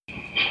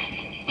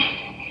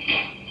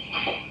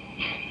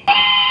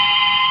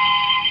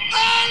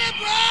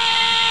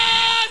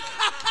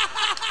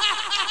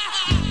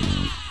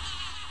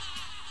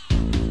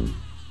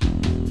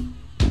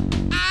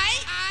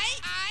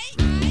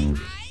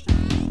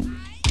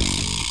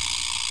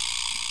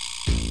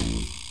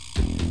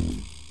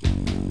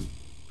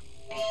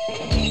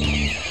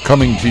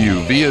Coming to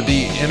you via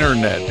the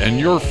internet and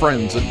your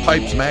friends at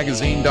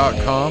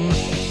PipesMagazine.com,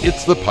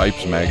 it's the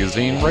Pipes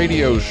Magazine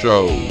radio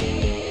show.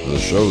 The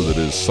show that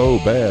is so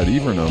bad,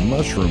 even a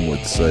mushroom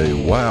would say,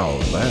 wow,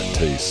 that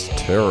tastes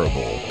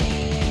terrible.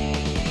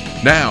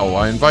 Now,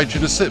 I invite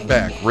you to sit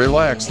back,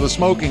 relax, the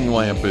smoking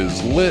lamp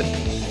is lit.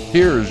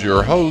 Here's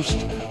your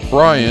host,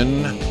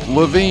 Brian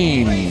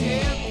Levine.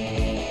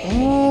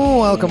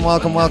 Oh,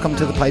 welcome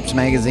to the Pipes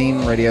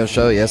Magazine radio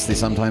show. Yes, the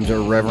sometimes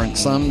irreverent,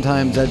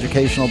 sometimes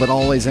educational, but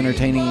always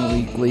entertaining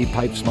weekly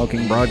pipe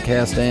smoking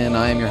broadcast. And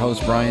I am your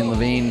host, Brian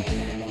Levine,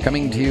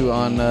 coming to you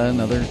on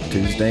another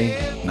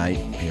Tuesday night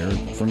here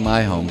from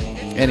my home.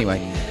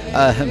 Anyway,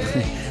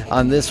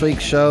 on this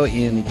week's show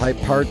in Pipe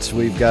Parts,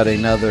 we've got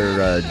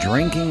another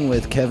Drinking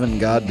with Kevin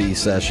Godby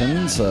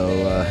session,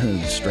 so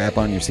strap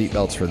on your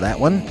seatbelts for that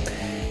one.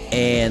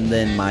 And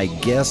then my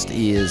guest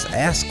is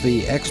Ask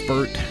the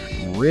Expert,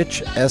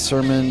 Rich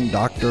Esserman,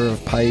 Doctor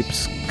of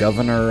Pipes,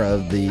 Governor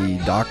of the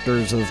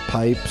Doctors of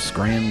Pipes,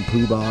 Grand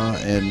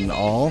Poobah, and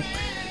all.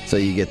 So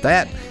you get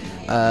that.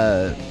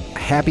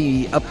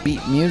 Happy,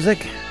 upbeat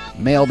music,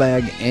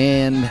 mailbag,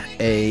 and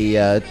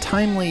a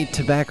timely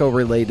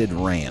tobacco-related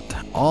rant.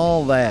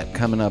 All that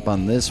coming up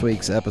on this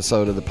week's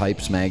episode of the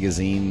Pipes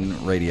Magazine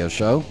radio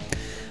show.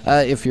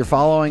 If you're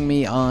following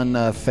me on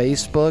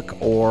Facebook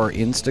or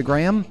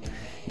Instagram,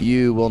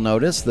 you will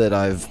notice that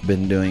I've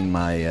been doing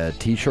my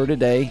t-shirt a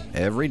day,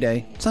 every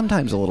day.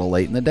 Sometimes a little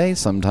late in the day,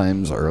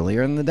 sometimes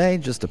earlier in the day,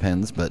 just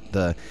depends. But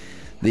the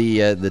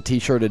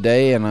t-shirt a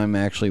day, and I'm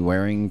actually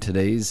wearing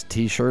today's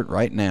t-shirt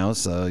right now.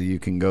 So you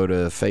can go to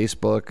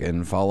Facebook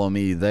and follow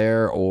me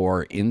there,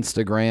 or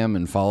Instagram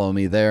and follow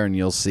me there, and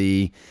you'll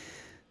see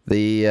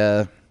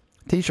the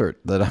t-shirt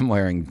that I'm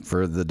wearing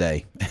for the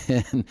day.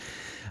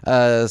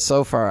 And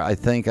so far, I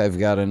think I've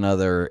got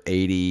another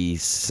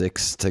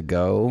 86 to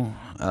go.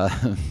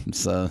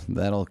 So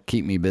that'll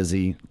keep me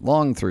busy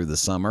long through the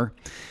summer.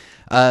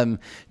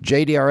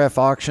 JDRF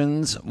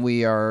auctions,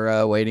 we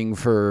are waiting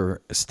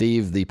for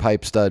Steve, the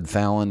pipe stud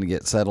Fallon, to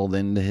get settled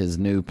into his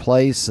new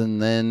place,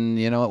 and then,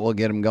 you know what, we'll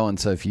get him going.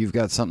 So if you've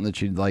got something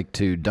that you'd like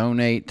to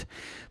donate,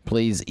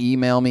 please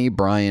email me,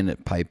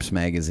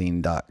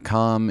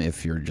 brian@pipesmagazine.com.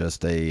 If you're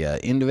just a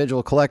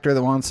individual collector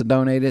that wants to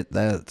donate it,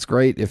 that's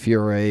great. If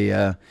you're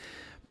a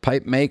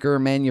pipe maker,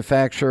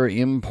 manufacturer,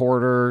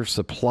 importer,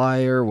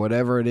 supplier,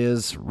 whatever it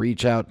is,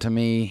 reach out to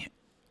me.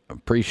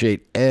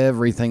 Appreciate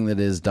everything that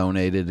is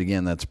donated.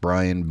 Again, that's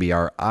Brian,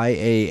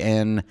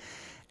 BRIAN,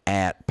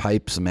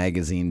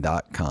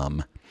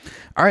 @pipesmagazine.com.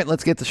 All right,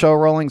 let's get the show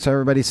rolling. So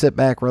everybody sit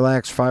back,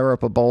 relax, fire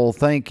up a bowl.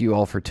 Thank you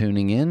all for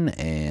tuning in,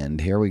 and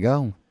here we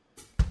go.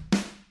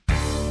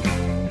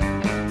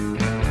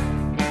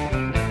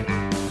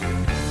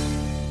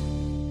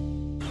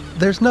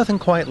 There's nothing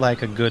quite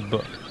like a good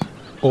book,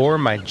 or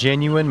my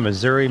genuine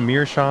Missouri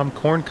Meerschaum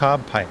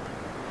corncob pipe,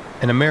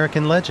 an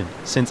American legend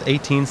since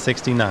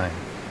 1869.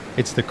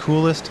 It's the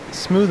coolest,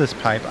 smoothest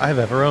pipe I've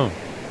ever owned.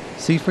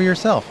 See for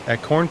yourself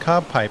at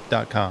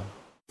corncobpipe.com.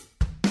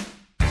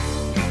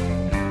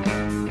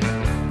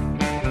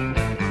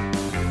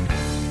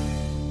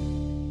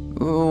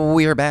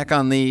 We are back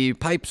on the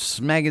Pipes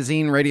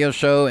Magazine radio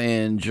show,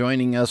 and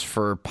joining us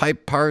for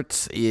Pipe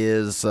Parts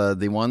is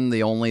the one,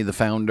 the only, the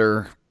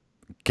founder,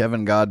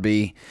 Kevin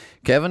Godby.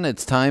 Kevin,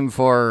 it's time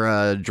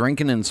for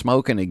drinking and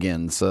smoking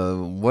again.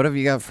 So what have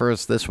you got for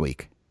us this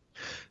week?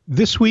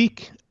 This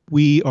week,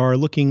 we are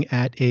looking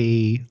at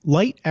a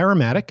light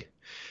aromatic,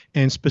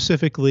 and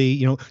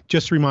specifically,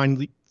 just to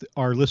remind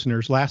our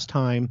listeners, last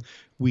time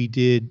we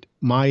did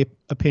my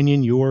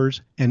opinion,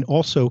 yours, and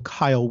also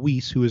Kyle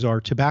Weiss, who is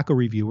our tobacco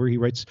reviewer. He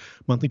writes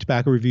monthly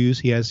tobacco reviews.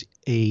 He has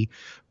a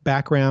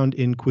background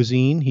in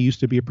cuisine. He used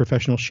to be a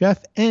professional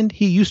chef, and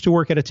he used to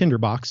work at a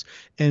tinderbox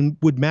and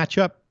would match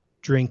up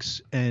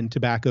drinks and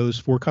tobaccos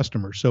for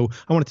customers. So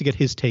I wanted to get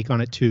his take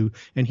on it too.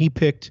 And he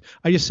picked,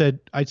 I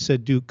said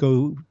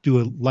go do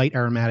a light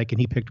aromatic, and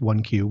he picked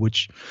 1Q,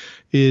 which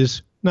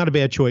is not a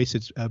bad choice.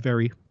 It's a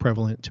very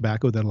prevalent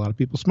tobacco that a lot of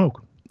people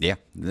smoke. Yeah,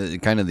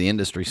 kind of the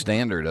industry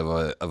standard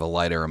of a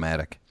light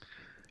aromatic.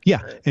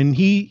 Yeah, and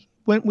he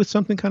went with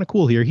something kind of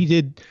cool here. He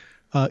did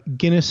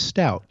Guinness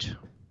Stout,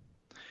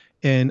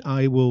 and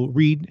I will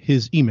read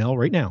his email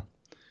right now.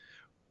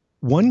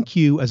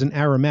 1Q as an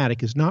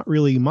aromatic is not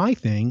really my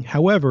thing.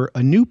 However,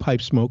 a new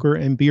pipe smoker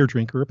and beer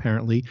drinker,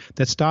 apparently,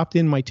 that stopped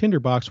in my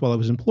tinderbox while I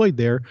was employed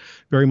there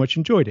very much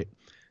enjoyed it.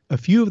 A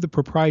few of the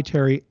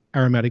proprietary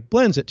aromatic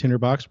blends at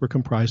Tinderbox were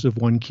comprised of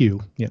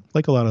 1Q. Yeah,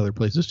 like a lot of other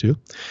places too.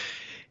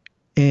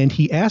 And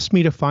he asked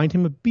me to find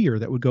him a beer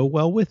that would go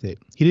well with it.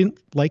 He didn't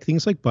like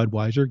things like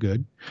Budweiser,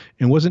 good,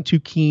 and wasn't too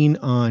keen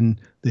on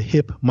the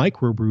hip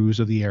microbrews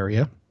of the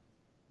area.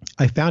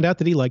 I found out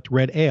that he liked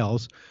red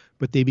ales,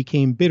 but they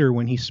became bitter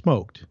when he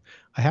smoked.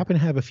 I happen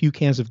to have a few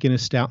cans of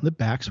Guinness Stout in the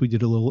back, so we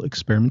did a little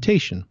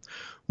experimentation.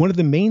 One of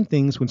the main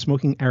things when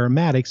smoking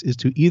aromatics is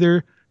to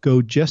either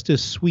go just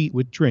as sweet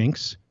with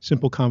drinks,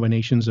 simple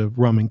combinations of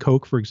rum and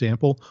Coke, for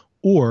example,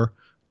 or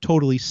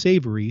totally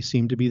savory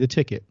seem to be the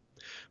ticket.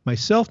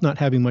 Myself not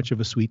having much of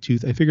a sweet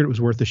tooth, I figured it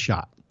was worth a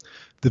shot.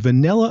 The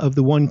vanilla of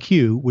the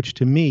 1Q, which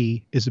to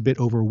me is a bit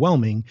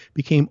overwhelming,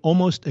 became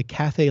almost a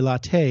café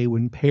latte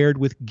when paired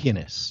with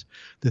Guinness.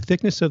 The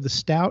thickness of the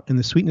stout and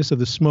the sweetness of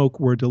the smoke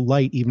were a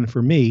delight even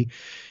for me.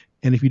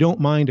 And if you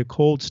don't mind a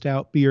cold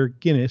stout beer,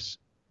 Guinness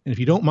is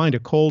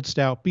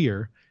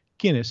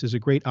a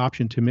great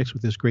option to mix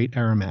with this great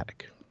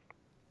aromatic.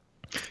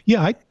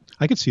 Yeah,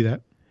 I could see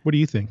that. What do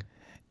you think?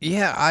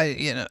 Yeah,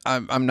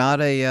 I'm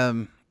not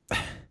a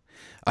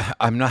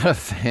I'm not a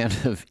fan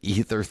of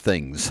either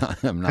things.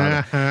 I'm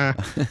not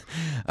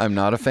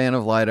a fan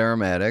of light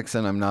aromatics,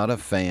 and I'm not a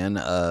fan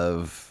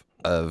of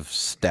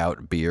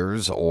stout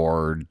beers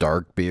or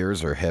dark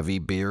beers or heavy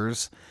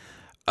beers.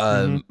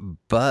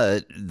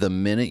 But the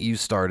minute you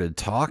started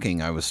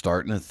talking, I was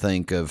starting to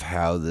think of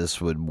how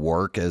this would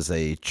work as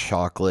a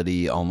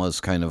chocolatey,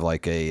 almost kind of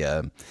like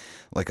a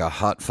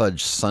hot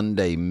fudge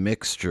sundae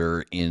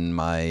mixture in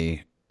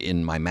my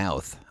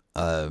mouth.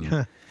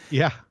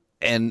 Yeah.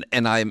 And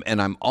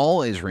I'm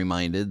always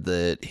reminded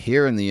that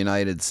here in the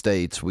United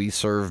States we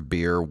serve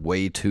beer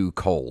way too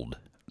cold.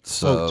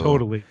 So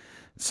totally.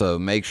 So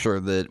make sure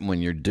that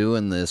when you're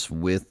doing this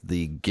with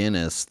the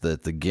Guinness,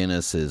 that the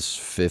Guinness is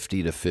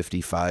 50 to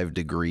 55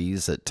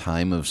 degrees at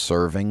time of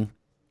serving.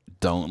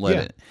 Don't let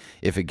it.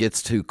 If it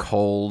gets too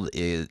cold,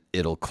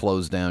 it'll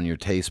close down your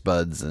taste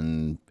buds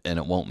and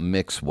it won't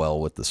mix well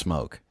with the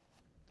smoke.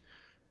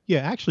 Yeah,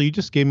 actually, you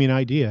just gave me an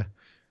idea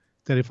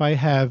that if I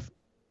have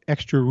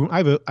extra room,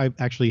 I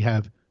actually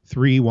have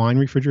 3 wine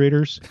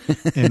refrigerators,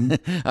 and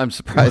I'm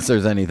surprised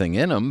there's anything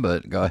in them,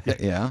 but go ahead.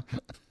 Yeah.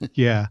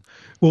 Yeah.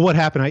 Well, what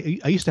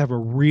happened? I used to have a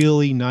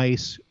really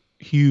nice,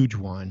 huge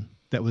one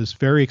that was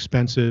very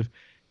expensive,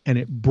 and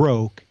it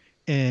broke.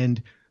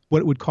 And what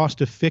it would cost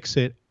to fix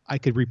it, I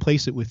could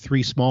replace it with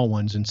 3 small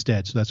ones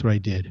instead. So that's what I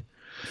did.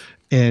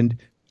 And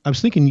I was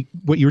thinking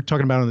what you were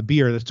talking about on the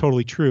beer, that's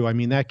totally true. I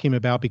mean, that came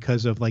about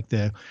because of like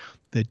the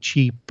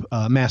cheap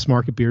mass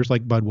market beers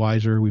like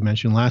Budweiser we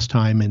mentioned last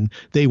time, and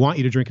they want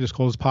you to drink it as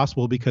cold as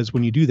possible because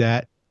when you do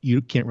that,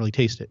 you can't really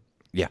taste it.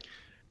 Yeah.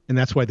 And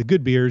that's why the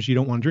good beers, you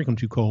don't want to drink them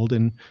too cold.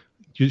 And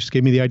you just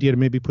gave me the idea to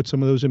maybe put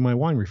some of those in my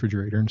wine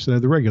refrigerator instead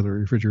of the regular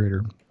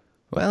refrigerator.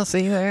 Well,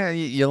 see,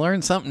 you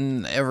learn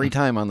something every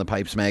time on the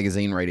Pipes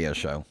Magazine radio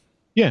show.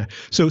 Yeah.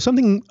 So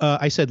something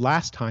I said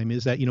last time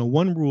is that,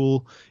 one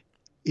rule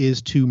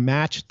is to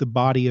match the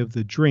body of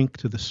the drink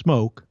to the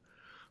smoke,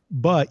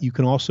 but you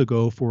can also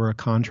go for a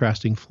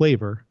contrasting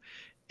flavor.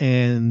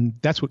 And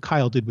that's what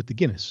Kyle did with the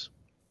Guinness.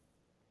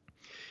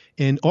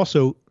 And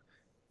also,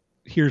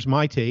 here's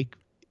my take.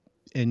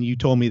 And you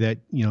told me that,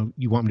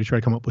 you want me to try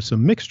to come up with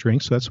some mixed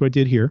drinks. So that's what I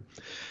did here.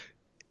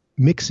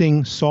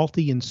 Mixing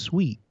salty and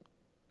sweet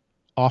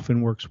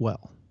often works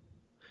well.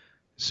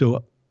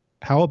 So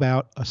how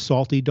about a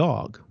salty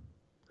dog?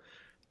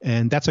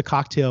 And that's a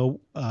cocktail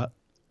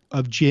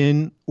of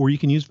gin, or you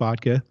can use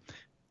vodka,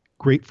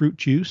 grapefruit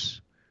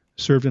juice,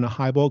 served in a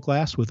highball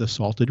glass with a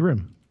salted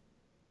rim.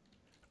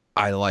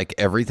 I like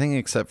everything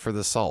except for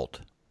the salt.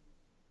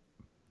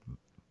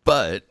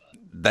 But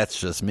that's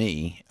just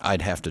me.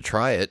 I'd have to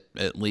try it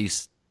at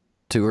least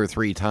 2 or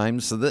 3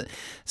 times.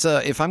 So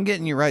if I'm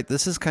getting you right,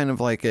 this is kind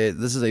of like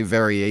this is a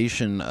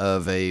variation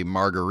of a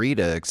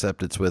margarita,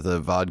 except it's with a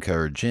vodka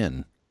or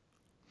gin.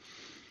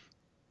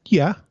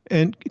 Yeah,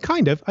 and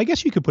kind of. I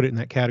guess you could put it in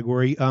that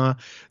category.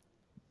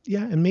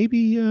 Yeah, and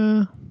maybe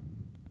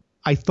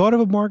I thought of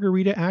a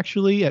margarita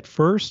actually at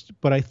first,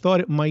 but I thought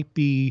it might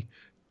be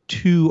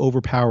too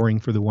overpowering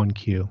for the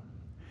 1Q.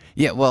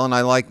 Yeah, well, and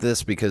I like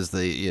this because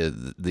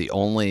the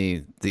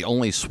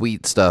only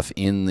sweet stuff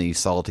in the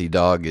salty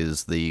dog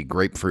is the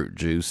grapefruit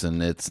juice,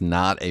 and it's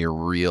not a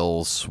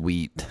real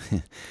sweet.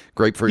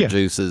 Grapefruit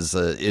juice is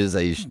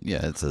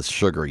a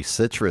sugary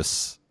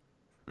citrus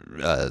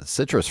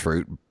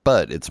fruit,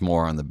 but it's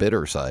more on the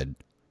bitter side.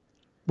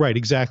 Right,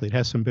 exactly. It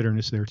has some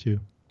bitterness there too.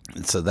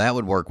 So that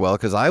would work well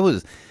because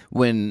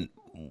when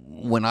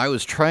I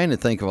was trying to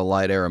think of a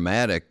light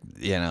aromatic,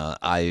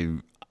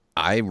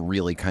 I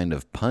really kind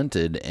of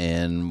punted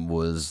and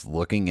was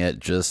looking at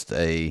just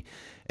a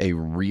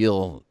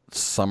real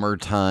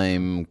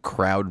summertime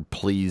crowd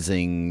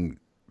pleasing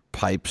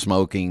pipe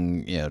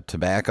smoking,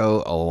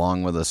 tobacco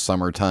along with a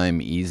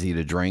summertime easy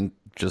to drink,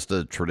 just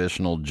a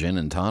traditional gin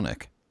and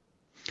tonic.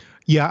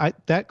 Yeah,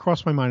 that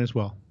crossed my mind as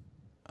well.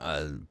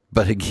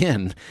 But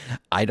again,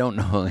 I don't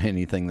know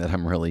anything that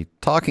I'm really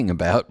talking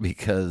about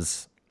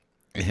because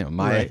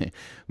my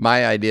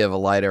idea of a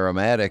light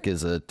aromatic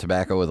is a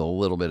tobacco with a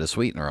little bit of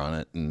sweetener on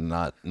it, and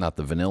not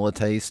the vanilla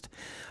taste.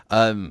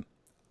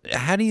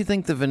 How do you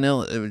think the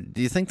vanilla?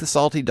 Do you think the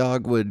salty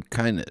dog would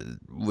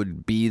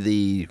be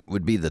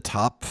the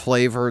top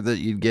flavor that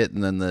you'd get,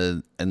 and then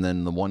the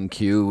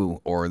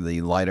 1Q or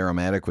the light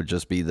aromatic would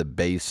just be the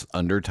base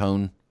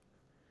undertone?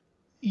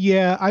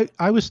 Yeah,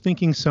 I was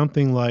thinking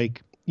something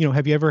like,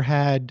 have you ever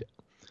had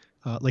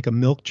like a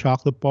milk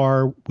chocolate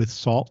bar with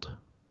salt?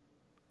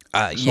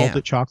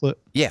 Salted chocolate?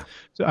 Yeah.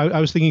 So I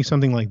was thinking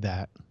something like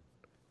that.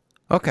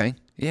 Okay.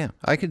 Yeah,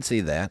 I could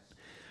see that.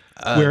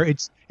 Where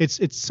it's It's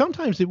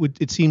sometimes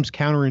it seems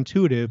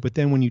counterintuitive, but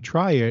then when you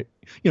try it,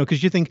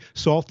 because you think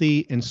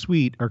salty and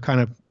sweet are kind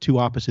of two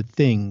opposite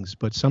things,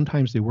 but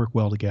sometimes they work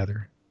well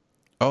together.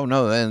 Oh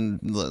no,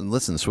 and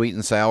listen, sweet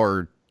and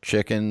sour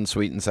chicken,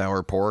 sweet and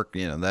sour pork,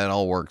 that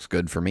all works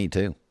good for me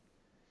too.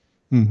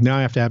 Now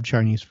I have to have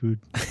Chinese food.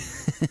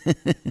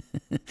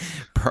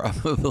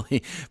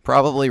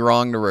 Probably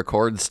wrong to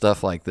record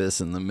stuff like this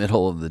in the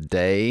middle of the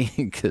day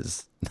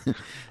because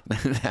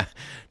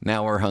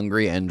now we're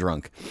hungry and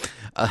drunk.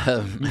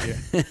 But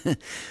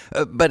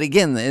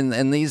again,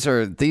 and these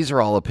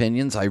are all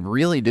opinions. I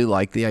really do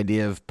like the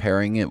idea of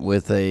pairing it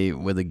with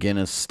a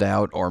Guinness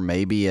Stout or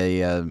maybe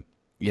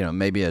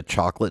maybe a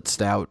chocolate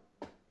stout,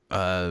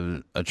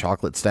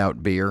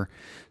 beer.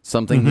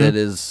 Something that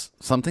is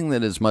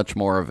much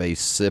more of a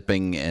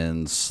sipping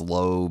and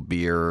slow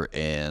beer,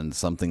 and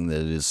something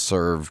that is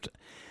served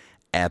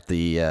at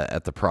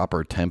the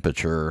proper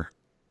temperature,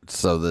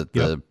 so that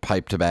the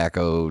pipe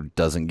tobacco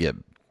doesn't get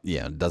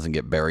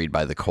buried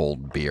by the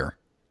cold beer.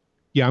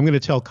 Yeah, I'm going to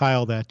tell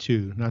Kyle that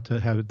too, not to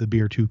have the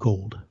beer too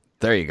cold.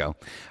 There you go. All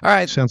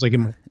right. Sounds like he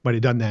might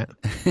have done that.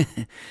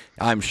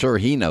 I'm sure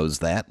he knows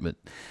that, but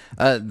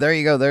there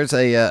you go. There's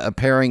a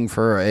pairing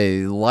for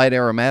a light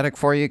aromatic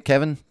for you,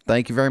 Kevin.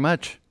 Thank you very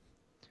much.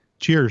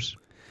 Cheers.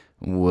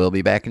 We'll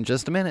be back in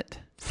just a minute.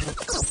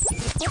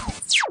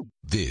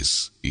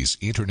 This is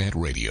Internet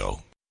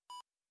Radio.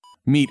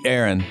 Meet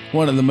Aaron,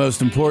 one of the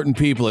most important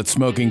people at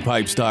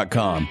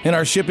SmokingPipes.com. In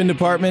our shipping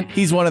department,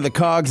 he's one of the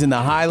cogs in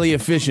the highly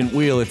efficient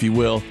wheel, if you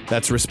will,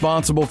 that's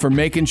responsible for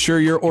making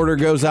sure your order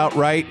goes out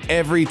right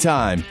every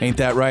time. Ain't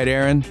that right,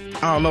 Aaron?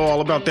 I don't know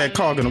all about that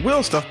cog and the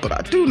wheel stuff, but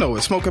I do know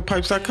at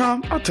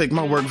SmokingPipes.com, I take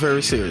my work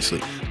very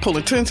seriously.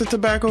 Pulling tins of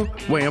tobacco,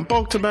 weighing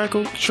bulk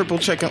tobacco, triple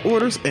checking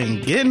orders,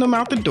 and getting them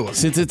out the door.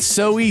 Since it's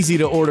so easy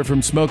to order from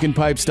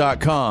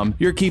SmokingPipes.com,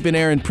 you're keeping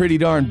Aaron pretty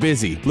darn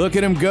busy. Look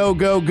at him go,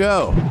 go,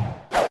 go.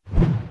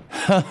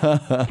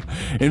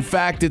 In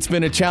fact, it's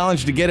been a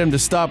challenge to get him to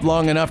stop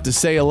long enough to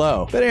say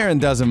hello. But Aaron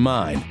doesn't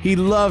mind. He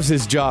loves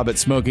his job at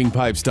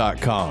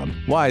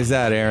SmokingPipes.com. Why is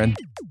that, Aaron?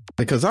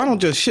 Because I don't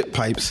just ship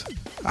pipes,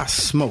 I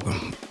smoke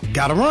them.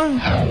 Gotta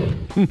run.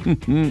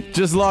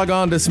 Just log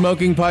on to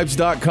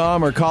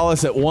SmokingPipes.com or call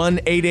us at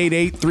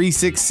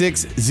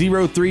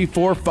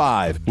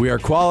 1-888-366-0345. We are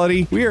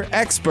quality. We are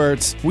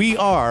experts. We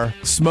are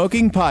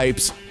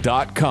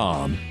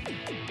SmokingPipes.com.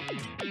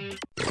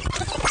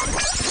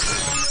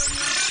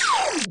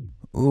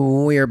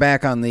 We are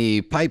back on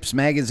the Pipes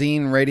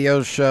Magazine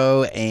radio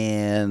show,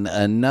 and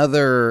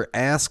another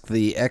Ask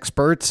the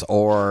Experts,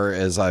 or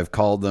as I've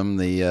called them,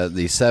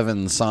 the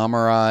Seven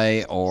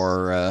Samurai,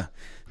 or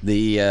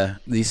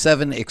the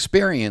Seven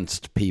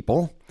Experienced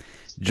People.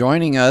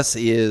 Joining us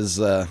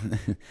is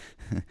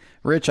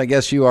Rich. I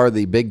guess you are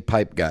the big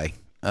pipe guy,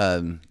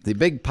 the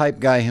big pipe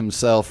guy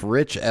himself,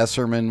 Rich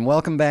Esserman.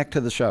 Welcome back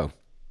to the show.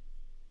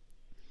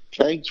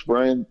 Thanks,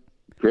 Brian.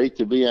 Great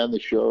to be on the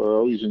show. I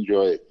always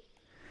enjoy it.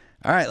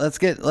 All right, let's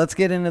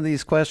get into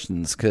these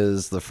questions,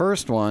 because the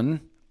first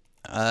one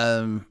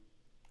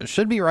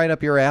should be right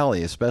up your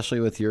alley, especially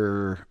with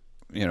your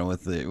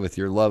with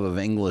your love of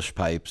English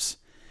pipes.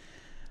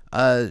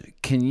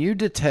 Can you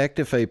detect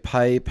if a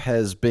pipe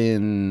has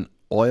been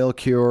oil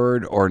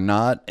cured or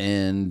not,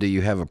 and do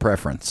you have a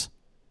preference?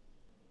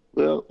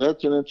 Well,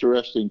 that's an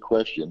interesting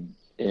question,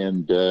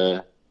 and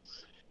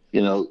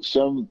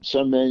some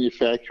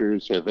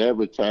manufacturers have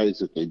advertised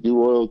that they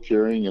do oil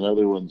curing, and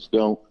other ones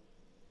don't.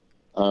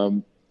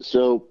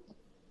 So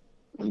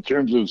in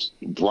terms of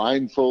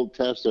blindfold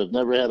tests, I've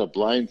never had a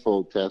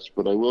blindfold test,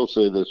 but I will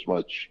say this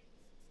much.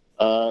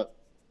 I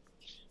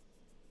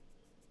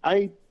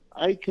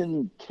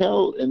can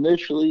tell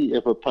initially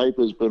if a pipe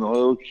has been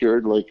oil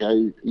cured, like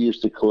I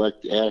used to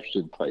collect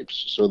Ashton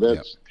pipes. So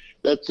that's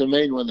the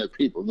main one that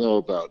people know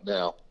about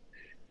now.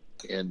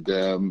 And,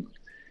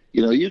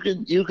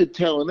 you could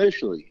tell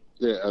initially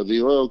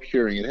the oil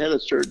curing. It had a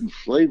certain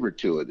flavor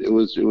to it. It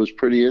was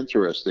pretty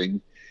interesting.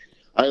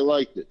 I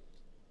liked it.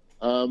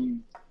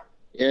 And,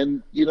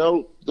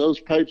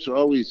 those pipes are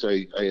always,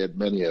 I had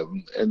many of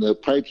them, and the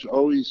pipes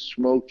always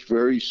smoked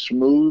very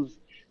smooth.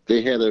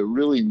 They had a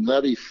really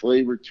nutty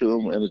flavor to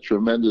them and a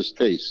tremendous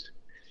taste.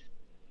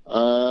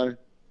 But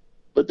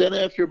then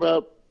after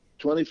about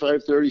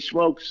 25, 30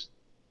 smokes,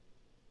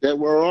 that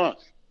wore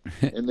off,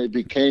 and they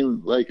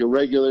became like a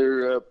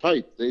regular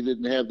pipe. They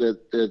didn't have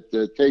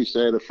that taste.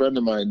 I had a friend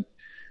of mine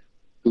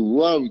who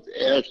loved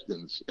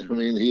Ashtons. I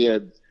mean, he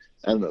had,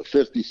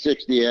 50,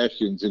 60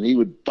 Ashtons, and he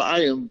would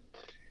buy them,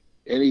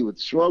 and he would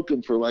smoke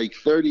them for like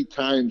 30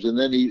 times, and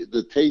then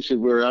the taste would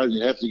wear out, and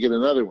you'd have to get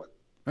another one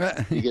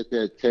to get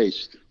that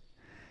taste.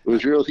 It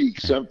was really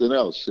something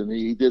else, and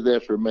he did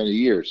that for many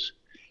years.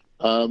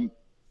 But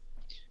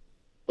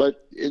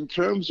in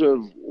terms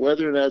of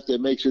whether or not that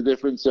makes a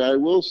difference, I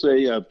will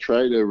say I've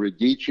tried a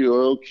Radici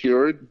oil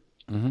cured,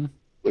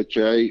 which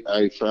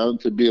I found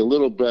to be a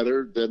little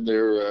better than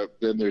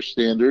their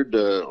standard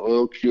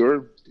oil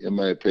cure, in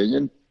my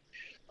opinion.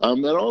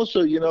 And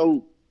also,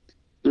 the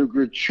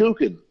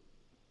Gritschuken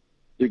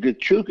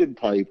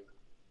pipe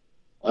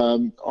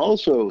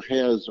Also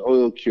has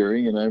oil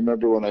curing, and I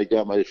remember when I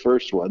got my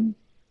first one,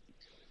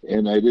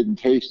 and I didn't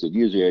taste it.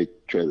 Usually I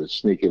try to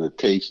sneak in a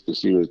taste to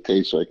see what it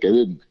tastes like. I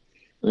didn't.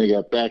 And I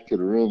got back to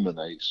the room, and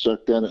I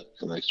sucked on it,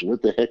 and I said,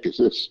 what the heck is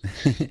this?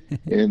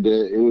 And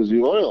it was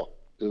the oil.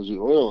 It was the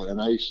oil, and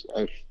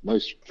my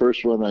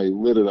first one, I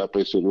lit it up.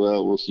 I said,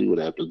 well, we'll see what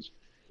happens.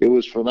 It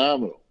was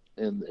phenomenal,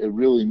 and it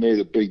really made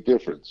a big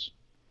difference.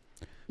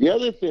 The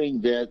other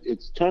thing that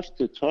it's tough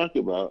to talk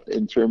about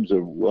in terms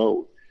of,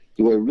 well,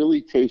 do I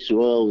really taste the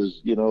oil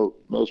is,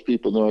 most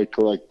people know I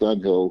collect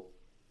Dunhill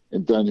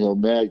and Dunhill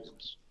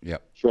Magnums.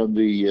 Yep. From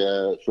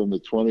the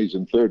 20s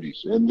and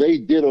 30s, and they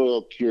did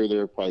oil cure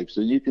their pipes,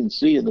 and you can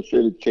see in the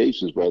fitted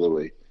cases, by the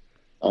way,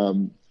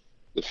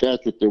 the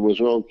fact that there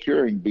was oil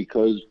curing,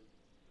 because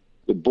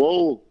the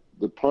bowl,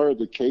 the part of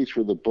the case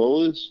where the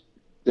bowl is,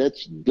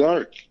 that's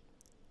dark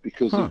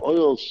because the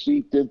oil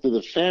seeped into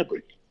the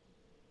fabric,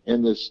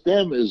 and the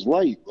stem is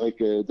light,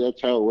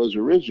 that's how it was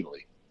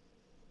originally.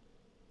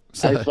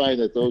 So I find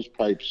that those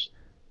pipes,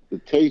 the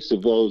taste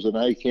of those, and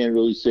I can't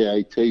really say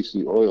I taste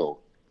the oil,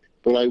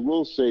 but I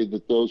will say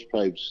that those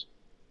pipes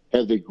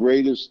have the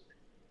greatest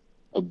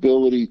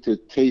ability to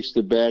taste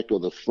tobacco,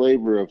 the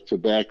flavor of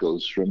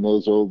tobaccos from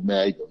those old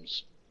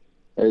Magnums.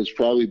 It's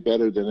probably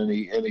better than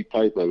any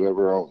pipe I've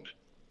ever owned,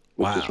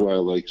 which is why I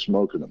like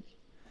smoking them.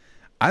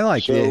 I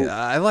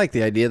like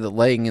the idea that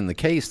laying in the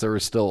case there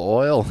was still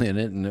oil in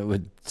it, and it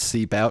would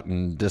seep out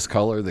and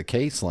discolor the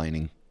case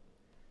lining.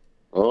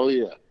 Oh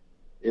yeah,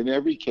 in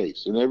every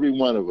case, in every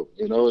one of them,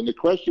 And the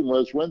question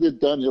was, when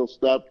did Dunhill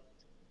stop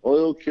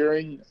oil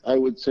curing? I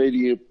would say to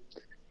you,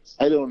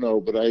 I don't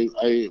know, but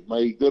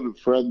my good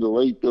friend, the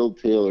late Bill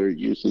Taylor,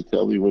 used to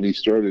tell me when he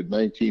started in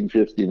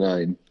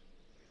 1959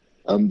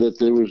 that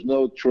there was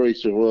no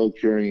choice of oil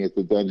curing at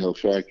the Dunhill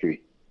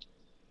factory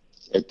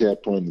at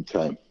that point in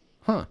time.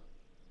 Huh.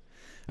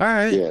 All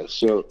right. Yeah.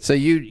 So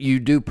you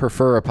do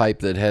prefer a pipe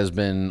that has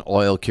been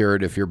oil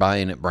cured if you're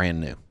buying it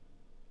brand new?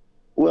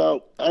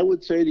 Well, I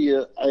would say to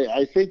you,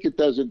 I think it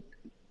doesn't.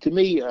 To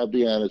me, I'll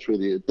be honest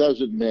with you, it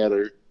doesn't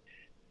matter.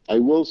 I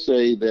will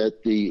say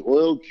that the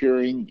oil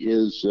curing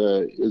is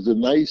a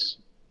nice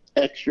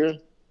extra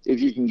if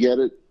you can get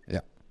it. Yeah.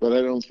 But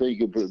I don't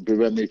think it would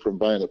prevent me from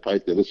buying a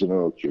pipe that isn't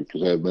oil cured,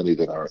 because I have many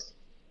that aren't.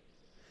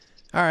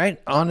 All right,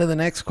 on to the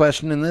next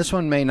question, and this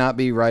one may not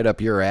be right up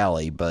your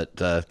alley,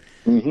 but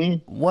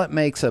what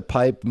makes a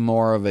pipe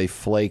more of a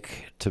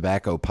flake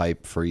tobacco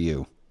pipe for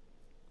you?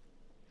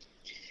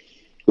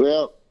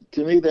 Well,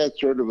 to me, that's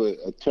sort of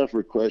a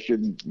tougher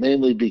question,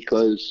 mainly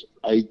because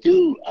I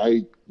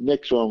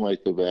mix all my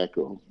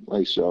tobacco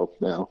myself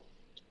now.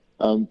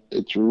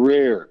 It's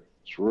rare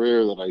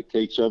that I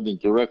take something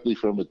directly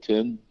from a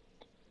tin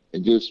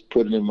and just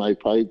put it in my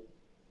pipe.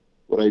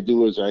 What I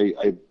do is I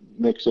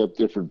mix up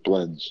different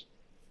blends.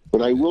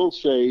 But I will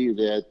say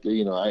that,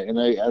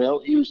 I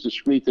don't use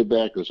discrete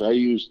tobaccos. I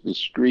use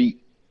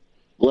discrete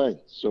blends.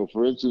 So,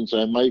 for instance,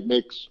 I might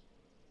mix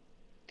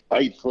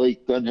Light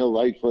Flake, Dunhill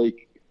Light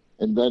Flake,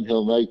 and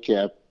Dunhill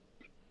Nightcap,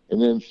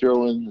 and then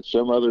throw in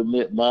some other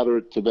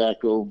moderate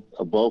tobacco,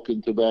 a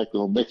Balkan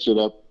tobacco, mix it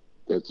up.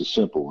 That's a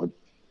simple one.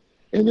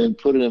 And then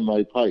put it in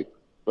my pipe.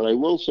 But I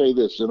will say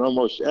this, in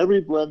almost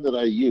every blend that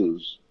I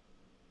use,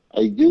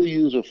 I do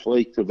use a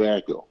flake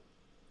tobacco.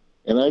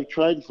 And I've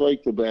tried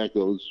flake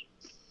tobaccos,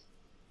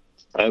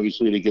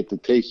 obviously, to get the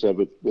taste of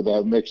it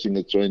without mixing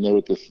it, so I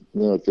know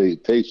what they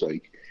taste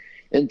like.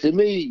 And to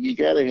me, you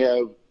got to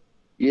have,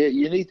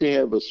 you need to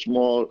have a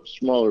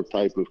smaller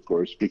pipe, of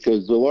course,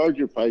 because the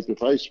larger pipe,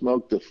 if I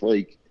smoked a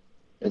flake,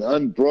 an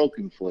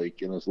unbroken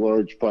flake in a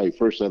large pipe,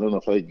 first, I don't know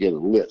if I'd get it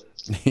lit.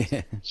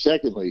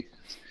 Secondly,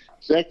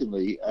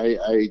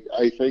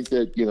 I think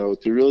that,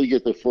 to really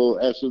get the full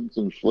essence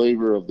and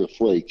flavor of the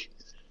flake,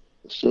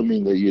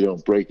 assuming that you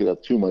don't break it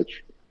up too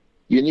much,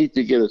 you need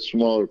to get a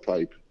smaller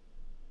pipe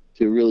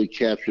to really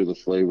capture the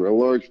flavor. A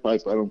large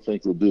pipe, I don't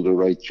think, will do the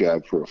right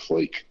job for a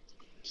flake.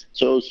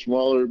 So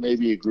smaller,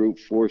 maybe a group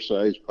 4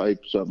 size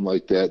pipe, something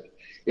like that.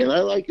 And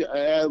I like,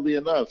 oddly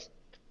enough,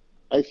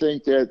 I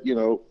think that,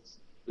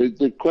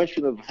 the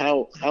question of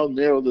how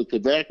narrow the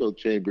tobacco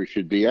chamber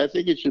should be, I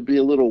think it should be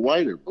a little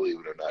wider, believe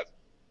it or not.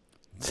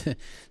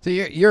 So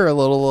you're a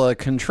little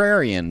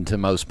contrarian to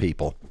most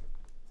people.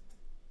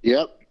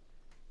 Yep.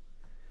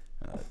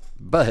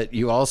 But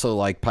you also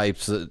like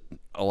pipes that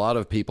a lot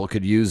of people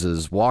could use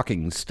as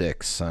walking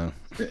sticks. So.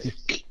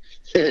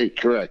 Hey,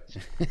 correct.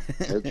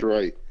 That's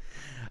right.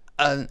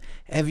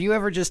 Have you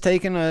ever just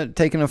taken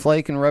a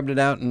flake and rubbed it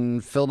out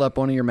and filled up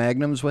one of your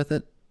Magnums with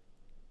it?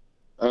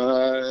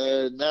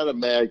 Not a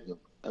Magnum.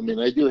 I mean,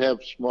 I do have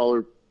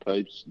smaller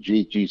pipes,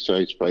 GG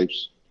size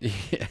pipes.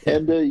 Yeah.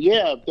 And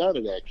I've done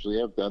it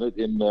actually. I've done it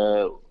in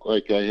I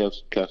have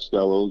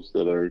Costellos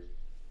that are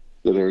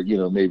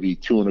maybe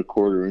 2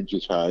 1/4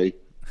 inches high.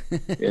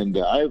 And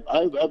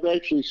I've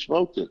actually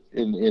smoked it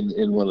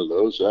in one of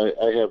those.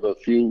 I have a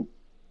few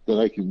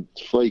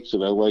flakes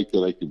that I like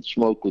that I can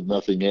smoke with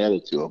nothing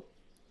added to them.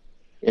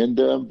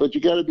 And but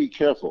you got to be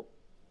careful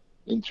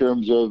in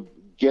terms of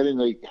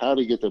getting how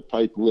to get the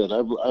pipe lit.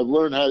 I've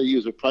learned how to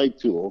use a pipe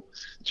tool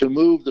to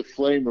move the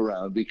flame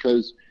around,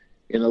 because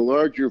in a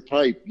larger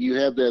pipe, you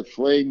have that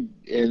flame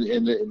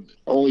and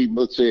only,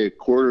 let's say, a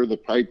quarter of the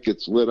pipe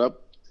gets lit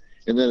up,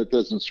 and then it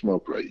doesn't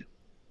smoke right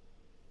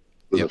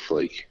with a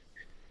flake.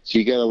 So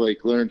you got to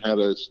learn how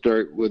to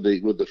start with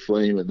the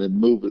flame and then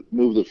move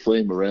the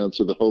flame around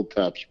so the whole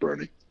top's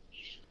burning.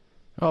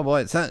 Oh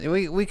boy,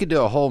 we could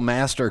do a whole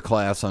master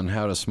class on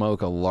how to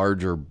smoke a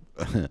larger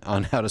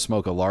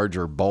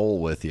bowl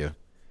with you.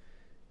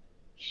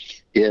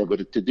 Yeah,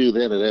 but to do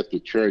that, I'd have to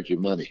charge you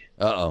money.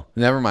 Uh-oh.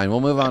 Never mind.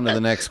 We'll move on to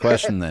the next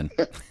question then.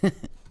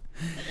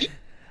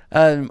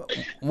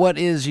 What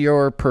is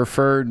your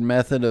preferred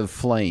method of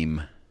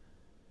flame?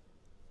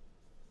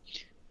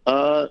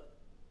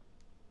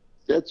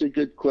 That's a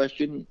good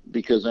question,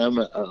 because I'm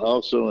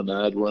also an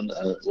odd one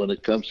when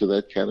it comes to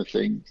that kind of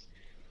thing.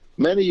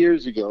 Many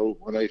years ago,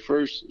 when I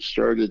first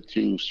started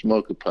to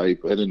smoke a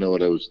pipe, I didn't know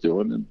what I was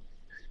doing, and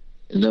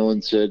no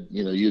one said,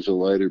 use a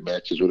lighter,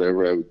 matches,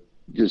 whatever. I would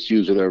just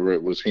use whatever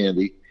it was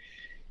handy.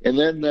 And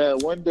then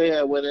one day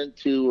I went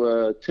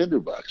into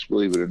Tinderbox,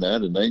 believe it or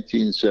not, in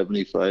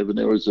 1975, and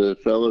there was a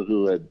fellow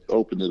who had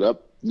opened it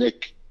up,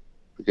 Nick,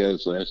 the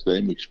guy's last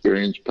name,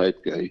 experienced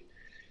pipe guy,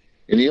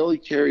 and he only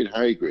carried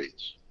high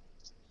grades.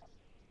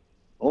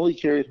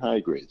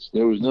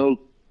 There was no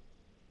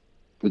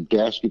good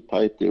basket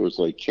pipe. There was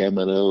like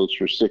Caminos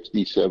for $60,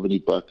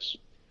 $70.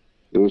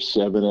 There was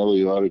 7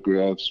 LE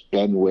autographs,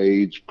 Ben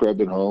Wade's,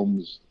 Prebin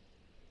Holmes,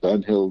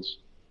 Dunhill's,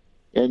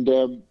 and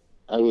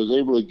I was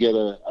able to get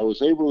a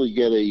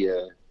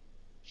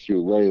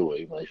through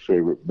layaway, my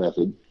favorite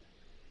method,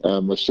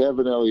 a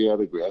 7 LE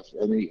autograph,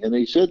 and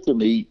he said to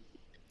me,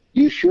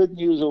 "You shouldn't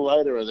use a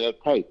lighter on that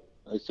pipe."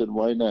 I said,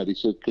 "Why not?" He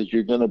said, "Because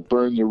you're going to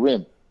burn the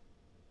rim."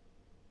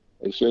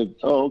 I said,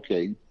 "Oh,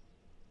 okay."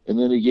 And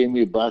then he gave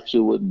me a box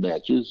of wooden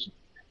matches,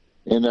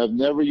 and I've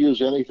never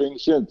used anything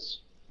since.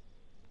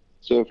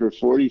 So for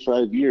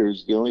 45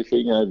 years, the only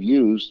thing I've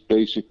used,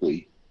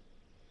 basically,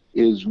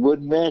 is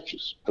wooden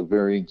matches of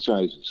varying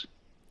sizes.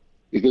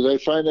 Because I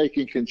find I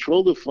can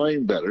control the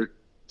flame better,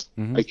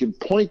 I can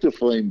point the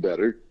flame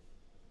better,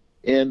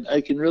 and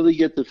I can really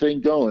get the thing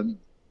going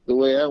the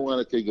way I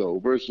want it to go.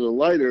 Versus a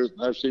lighter,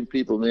 I've seen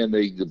people,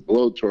 the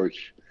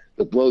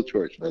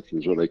blowtorch method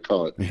is what I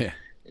call it. Yeah.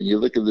 And you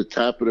look at the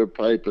top of their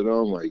pipe, and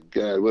oh my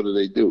God, what do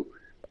they do?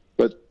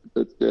 But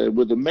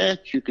with a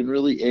match, you can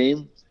really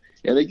aim.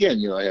 And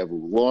again, I have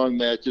long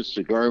matches,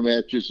 cigar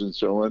matches, and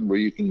so on, where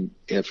you can,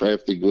 if I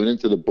have to go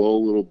into the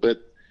bowl a little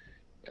bit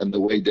and the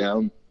way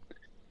down,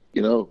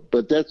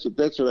 but that's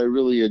what I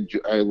really enjoy.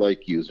 I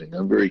like using.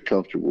 I'm very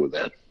comfortable with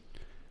that.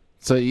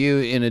 So you,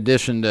 in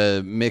addition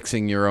to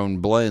mixing your own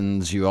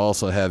blends, you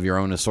also have your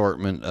own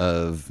assortment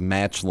of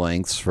match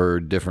lengths for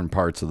different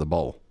parts of the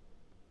bowl.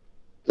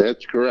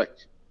 That's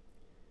correct.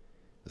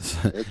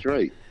 That's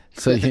right.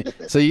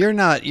 So you're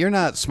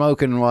not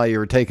smoking while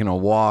you're taking a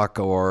walk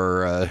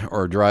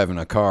or driving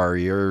a car.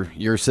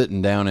 You're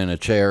sitting down in a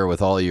chair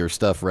with all your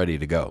stuff ready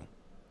to go.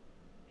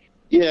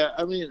 Yeah,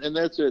 I mean, and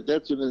that's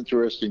an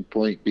interesting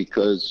point,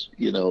 because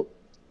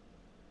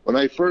when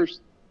I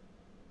first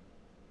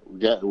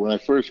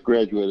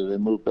graduated, I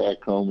moved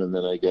back home, and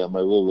then I got my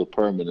little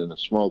apartment in a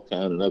small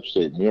town in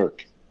upstate New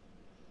York,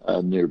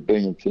 near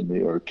Binghamton, New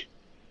York.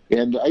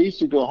 And I used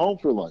to go home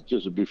for lunch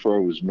just before I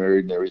was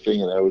married and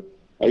everything, and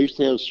I used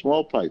to have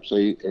small pipes.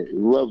 I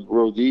loved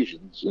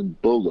Rhodesians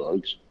and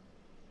Bulldogs,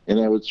 and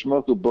I would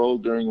smoke a bowl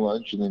during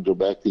lunch and then go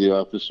back to the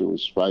office. It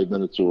was 5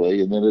 minutes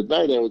away, and then at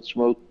night I would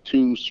smoke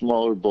 2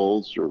 smaller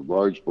bowls, or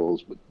large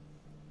bowls, but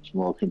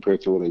small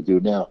compared to what I do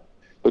now.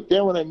 But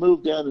then when I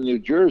moved down to New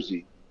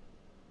Jersey,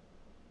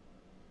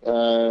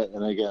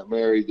 and I got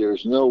married,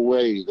 there's no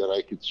way that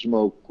I could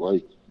smoke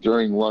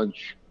during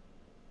lunch.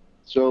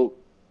 So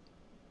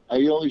I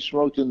only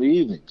smoked in the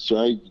evening. So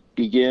I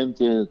began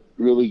to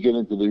really get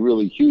into the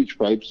really huge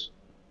pipes,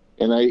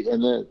 and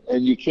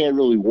you can't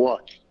really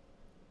walk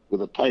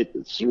with a pipe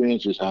that's 3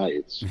 inches high.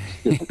 It's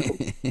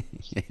difficult.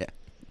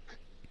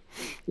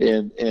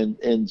 Yeah.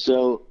 And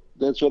so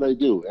that's what I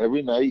do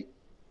every night.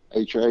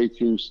 I try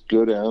to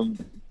go down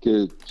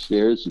to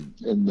stairs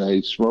and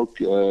I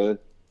smoke a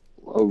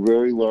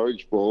very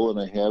large bowl, and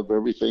I have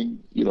everything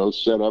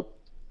set up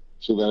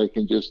so that I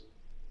can just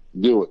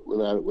do it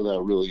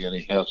without really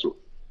any hassle.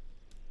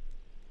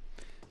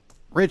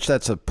 Rich,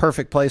 that's a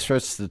perfect place for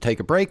us to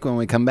take a break. When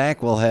we come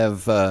back, we'll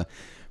have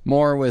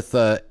more with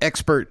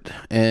expert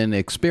and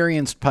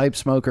experienced pipe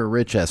smoker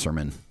Rich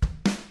Esserman.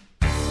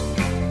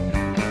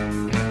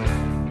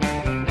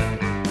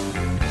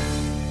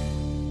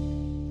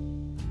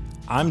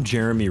 I'm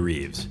Jeremy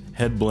Reeves,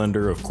 head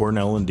blender of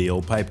Cornell &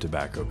 Diehl Pipe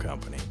Tobacco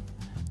Company.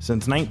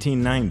 Since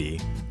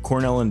 1990,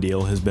 Cornell &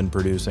 Diehl has been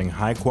producing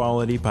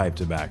high-quality pipe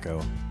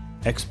tobacco,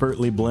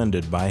 expertly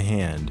blended by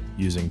hand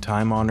using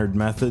time-honored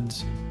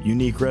methods,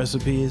 unique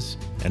recipes,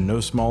 and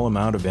no small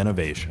amount of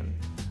innovation.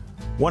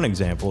 One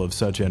example of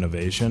such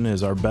innovation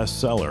is our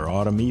bestseller,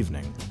 Autumn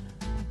Evening.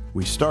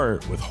 We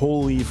start with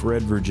whole leaf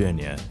red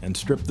Virginia and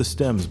strip the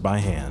stems by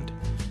hand.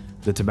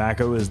 The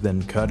tobacco is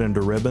then cut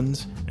into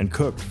ribbons and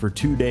cooked for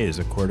 2 days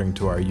according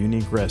to our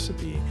unique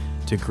recipe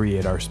to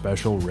create our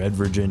special Red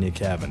Virginia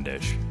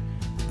Cavendish.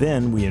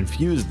 Then we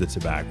infuse the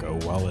tobacco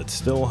while it's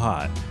still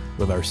hot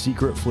with our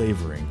secret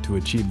flavoring to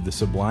achieve the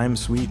sublime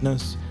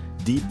sweetness,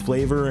 deep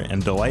flavor,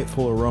 and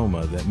delightful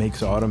aroma that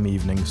makes autumn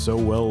evenings so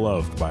well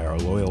loved by our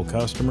loyal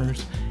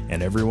customers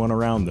and everyone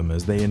around them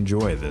as they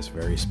enjoy this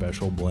very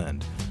special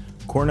blend.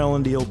 Cornell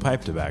 & Diehl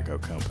Pipe Tobacco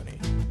Company.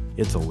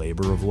 It's a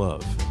labor of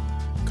love.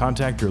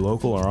 Contact your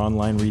local or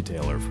online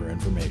retailer for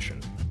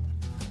information.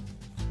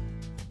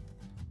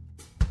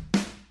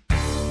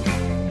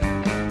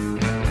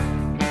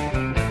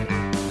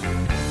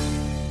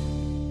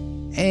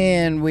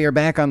 And we are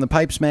back on the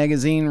Pipes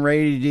Magazine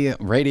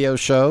radio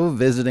show,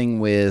 visiting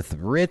with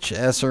Rich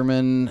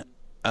Esserman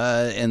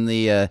and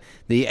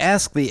the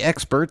Ask the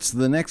Experts.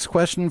 The next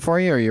question for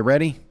you, are you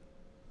ready?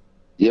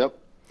 Yep.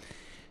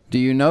 Do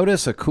you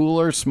notice a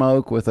cooler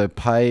smoke with a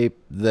pipe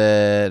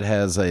that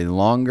has a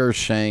longer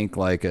shank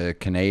like a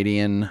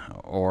Canadian,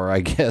 or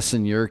I guess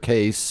in your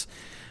case,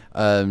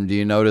 do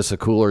you notice a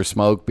cooler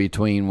smoke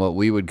between what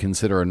we would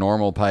consider a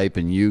normal pipe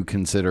and you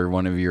consider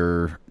one of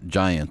your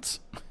giants?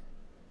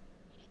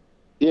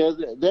 Yeah,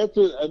 that's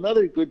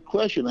another good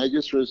question. I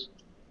just was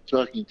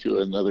talking to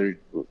another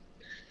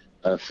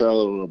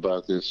fellow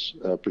about this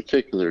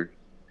particular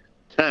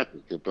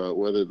topic, about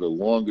whether the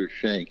longer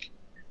shank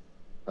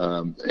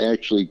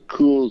actually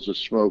cools the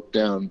smoke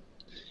down.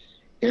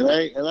 And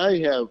I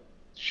have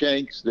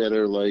shanks that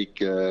are like,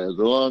 the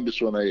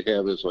longest one I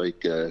have is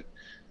like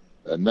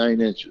 9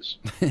 inches,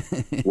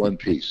 one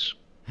piece.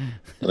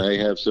 And I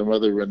have some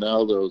other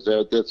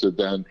Ronaldos, that's a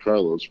Don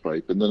Carlos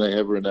pipe. And then I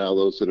have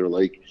Ronaldos that are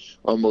like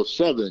almost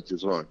 7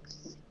 inches long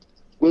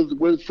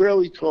with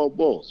fairly tall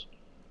bowls.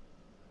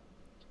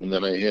 And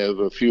then I have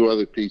a few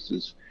other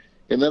pieces.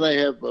 And then I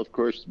have, of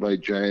course, my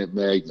giant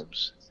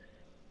magnums,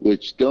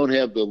 which don't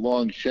have the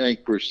long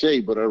shank per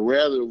se, but are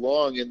rather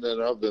long in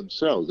and of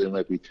themselves. They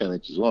might be 10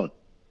 inches long,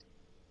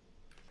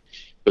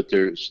 but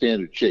they're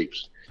standard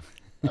shapes.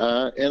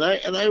 And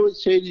I would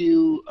say to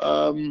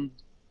you,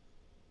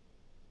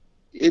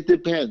 it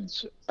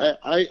depends.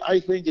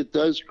 I think it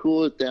does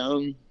cool it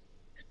down,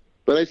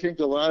 but I think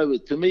a lot of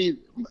it, to me,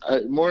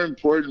 more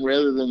important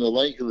rather than the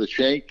length of the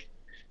shank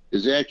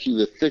is actually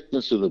the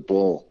thickness of the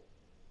bowl,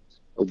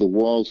 of the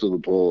walls of the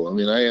bowl. I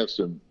mean, I have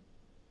some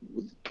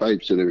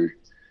pipes that are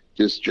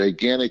just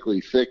gigantically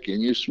thick,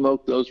 and you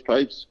smoke those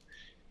pipes,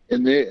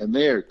 and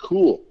they are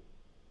cool,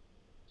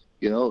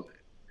 you know.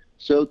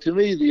 So to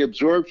me, the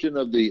absorption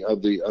of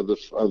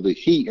the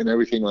heat and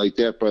everything like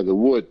that by the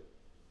wood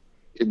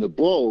in the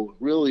bowl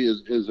really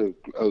is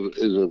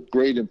of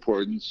great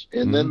importance.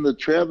 And then the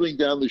traveling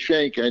down the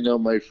shank, I know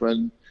my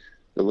friend,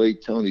 the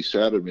late Tony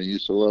Soderman,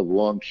 used to love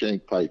long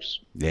shank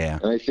pipes. Yeah.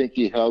 And I think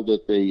he held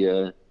that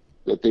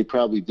they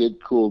probably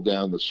did cool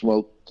down the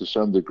smoke to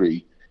some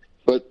degree.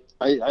 But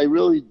I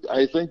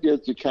think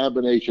that's a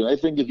combination. I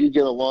think if you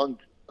get a long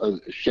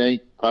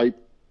shank pipe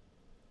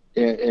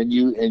and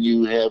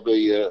you have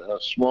a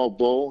small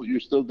bowl, you're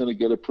still going to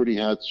get a pretty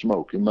hot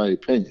smoke, in my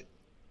opinion.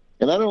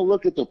 And I don't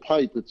look at the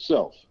pipe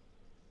itself,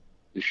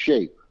 the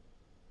shape.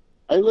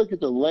 I look at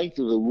the length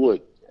of the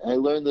wood. I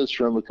learned this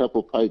from a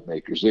couple pipe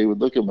makers. They would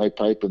look at my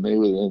pipe, and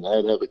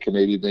I'd have a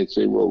Canadian. They'd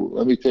say, "Well,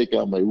 let me take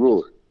out my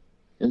ruler."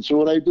 And so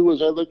what I do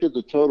is I look at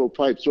the total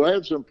pipe. So I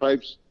have some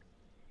pipes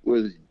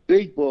with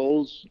big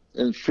bowls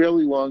and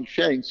fairly long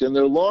shanks, and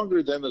they're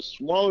longer than a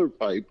smaller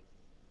pipe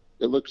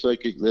that looks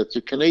like that's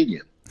a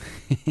Canadian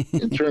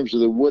in terms of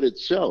the wood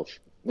itself.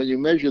 When you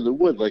measure the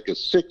wood, like a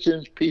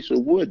 6-inch piece of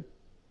wood,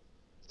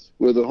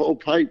 where the whole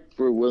pipe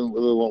with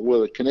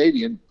a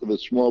Canadian with a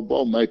small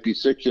bowl might be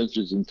 6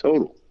 inches in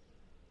total.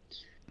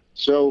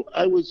 So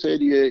I would say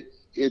to you,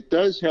 it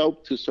does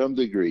help to some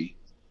degree,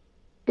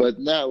 but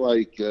not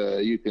like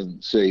you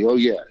can say, "Oh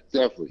yeah,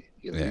 definitely."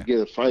 You get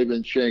a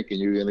 5-inch shank and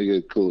you're going to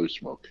get cooler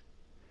smoke.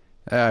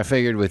 I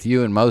figured with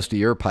you and most of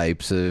your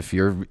pipes, if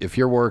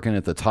you're working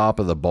at the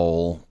top of the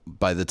bowl,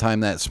 by the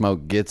time that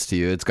smoke gets to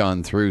you, it's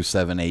gone through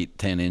 7, 8,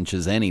 10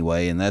 inches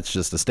anyway, and that's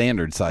just a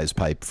standard size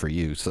pipe for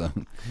you. So.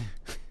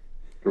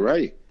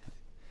 Right.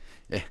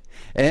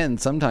 And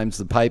sometimes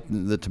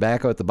the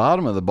tobacco at the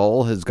bottom of the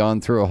bowl has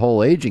gone through a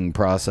whole aging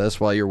process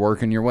while you're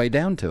working your way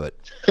down to it.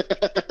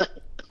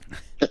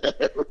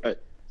 Right.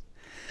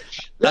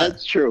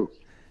 That's true.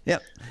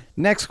 Yep.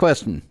 Next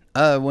question.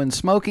 When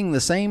smoking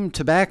the same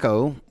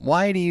tobacco,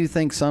 why do you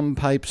think some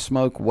pipes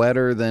smoke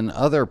wetter than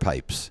other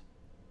pipes?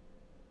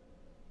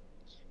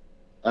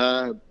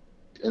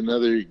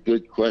 Another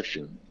good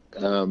question.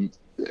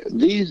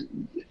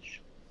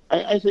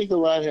 I think a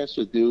lot has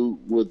to do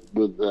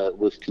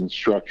with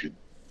construction.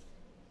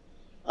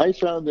 I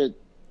found that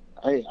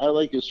I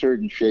like a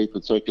certain shape.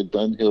 It's like a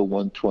Dunhill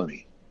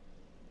 120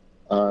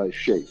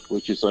 shape,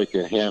 which is like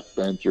a half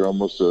bent or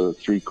almost a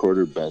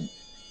 3/4 bent,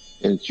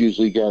 and it's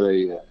usually got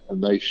a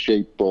nice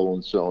shaped bowl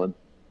and so on.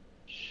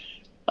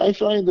 I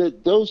find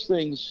that those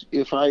things,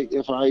 if I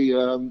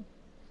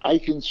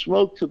can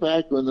smoke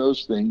tobacco in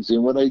those things,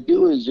 and what I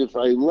do is if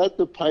I let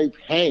the pipe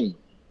hang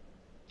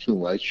too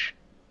much,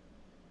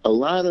 a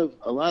lot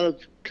of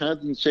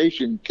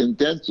condensation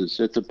condenses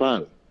at the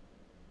bottom.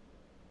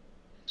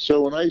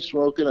 So when I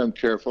smoke it, I'm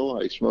careful.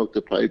 I smoke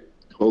the pipe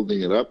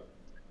holding it up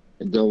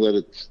and don't let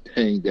it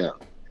hang down.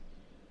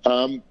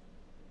 On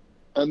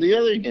the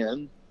other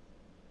hand,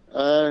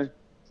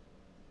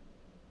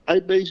 I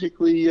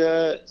basically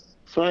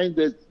find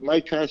that my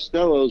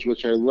Costellos,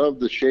 which I love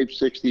the shape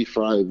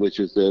 65, which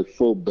is the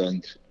full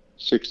bent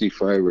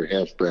 65 or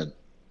half bent,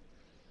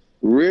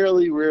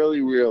 rarely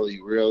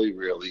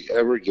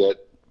ever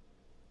get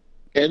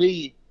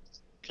any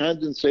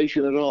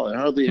condensation at all. I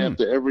hardly have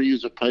to ever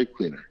use a pipe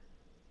cleaner.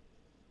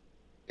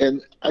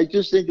 And I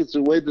just think it's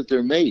the way that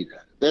they're made.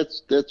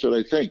 That's what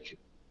I think.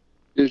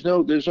 There's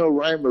no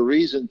rhyme or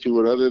reason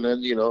to it other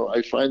than,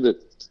 I find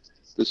that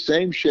the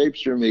same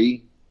shapes for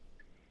me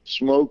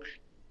smoke,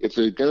 if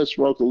they're going to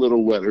smoke a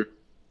little wetter,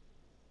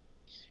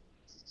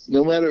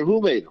 no matter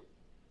who made them.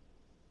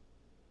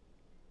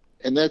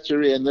 And that's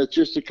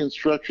just a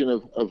construction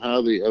of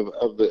how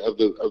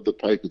the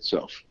pipe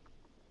itself.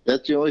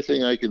 That's the only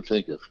thing I can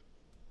think of.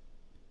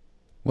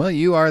 Well,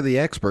 you are the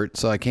expert,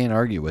 so I can't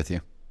argue with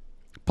you.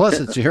 Plus,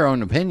 it's your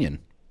own opinion,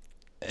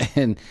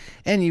 and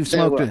you've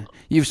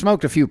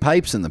smoked a few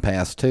pipes in the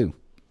past too.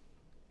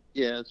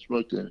 Yeah, I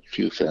smoked a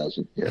few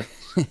thousand. Yeah.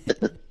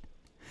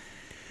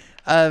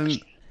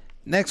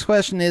 Next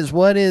question is,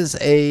 what is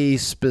a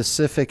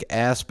specific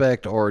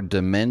aspect or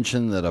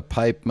dimension that a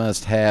pipe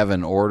must have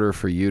in order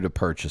for you to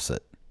purchase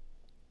it?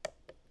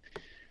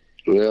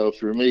 Well,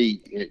 for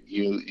me,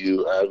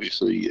 you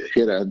obviously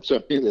hit on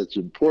something that's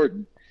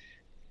important.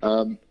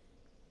 A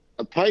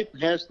pipe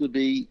has to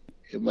be,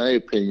 in my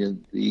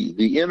opinion,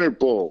 the inner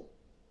bowl,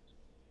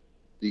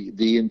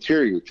 the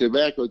interior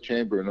tobacco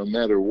chamber, no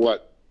matter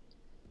what,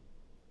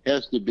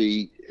 has to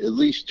be at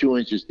least 2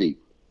 inches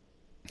deep.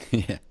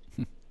 Yeah.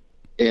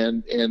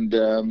 And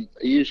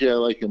usually I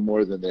like them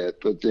more than that,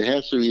 but it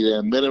has to be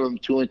that minimum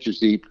 2 inches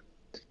deep.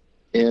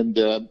 And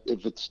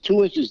if it's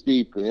 2 inches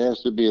deep, it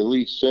has to be at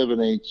least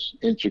 7/8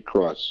 inch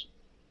across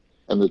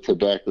on the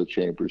tobacco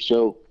chamber.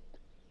 So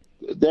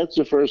that's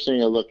the first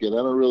thing I look at. I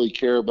don't really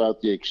care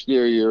about the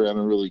exterior. I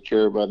don't really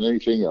care about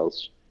anything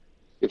else.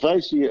 If I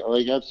see,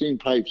 like I've seen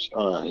pipes,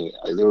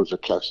 there was a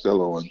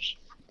Costello once.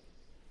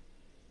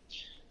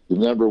 The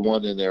number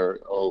one in their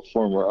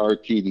former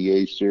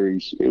RTDA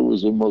series. It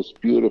was the most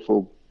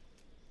beautiful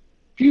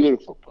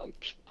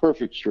pipes.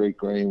 Perfect straight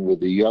grain with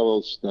the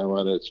yellow stem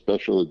on it,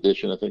 special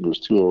edition. I think it was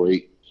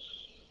 208.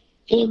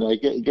 And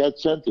it got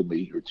sent to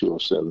me, or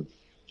 207.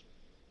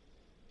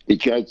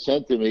 It got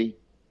sent to me,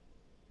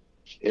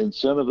 and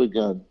son of a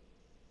gun,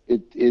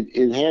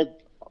 it had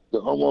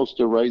almost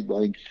the right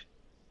length,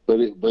 but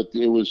it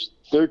was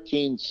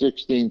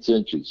 13/16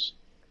 inches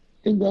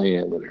in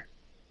diameter.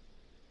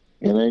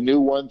 And I knew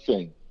one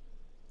thing,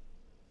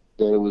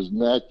 that it was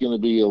not going to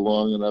be a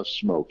long enough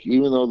smoke.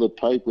 Even though the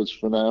pipe was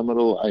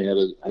phenomenal, I had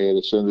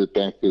to send it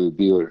back to the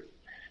dealer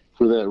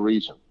for that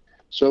reason.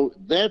 So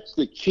that's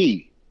the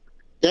key.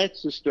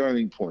 That's the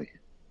starting point.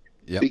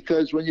 Yep.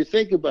 Because when you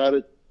think about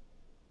it,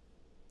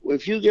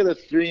 if you get a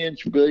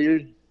 3-inch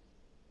billiard, and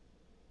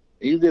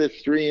you get a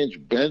 3-inch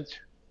bent,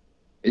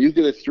 and you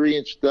get a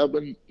 3-inch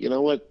stubborn, you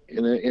know what?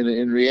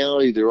 In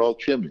reality, they're all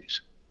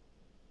chimneys.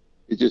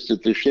 It's just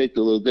that they're shaped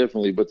a little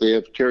differently, but they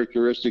have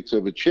characteristics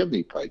of a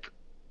chimney pipe.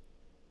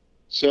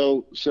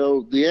 So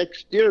the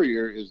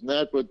exterior is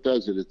not what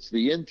does it. It's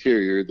the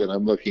interior that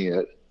I'm looking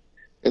at.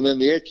 And then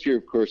the exterior,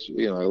 of course,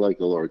 I like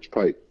a large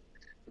pipe.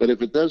 But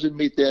if it doesn't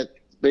meet that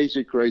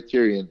basic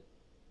criterion,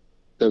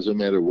 doesn't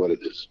matter what it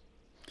is.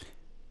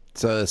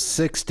 It's a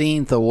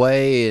 16th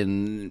away,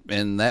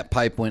 and that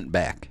pipe went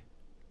back.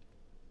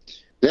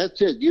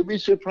 That's it. You'd be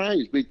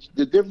surprised.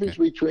 The difference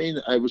between,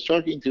 I was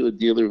talking to a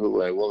dealer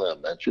who I will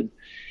not mention,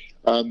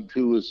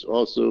 who was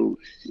also,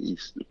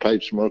 he's a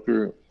pipe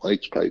smoker,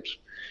 likes pipes.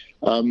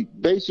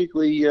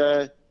 Basically,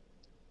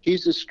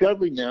 he's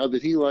discovering now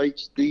that he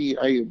likes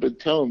I've been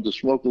telling him to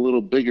smoke a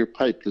little bigger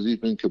pipe because he's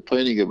been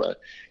complaining about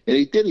it. And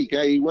he did.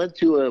 He went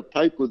to a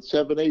pipe with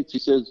 7/8. He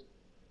says,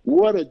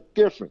 what a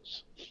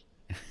difference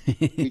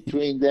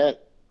between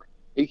that.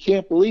 He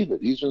can't believe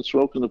it. He's been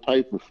smoking the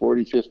pipe for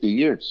 40, 50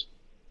 years.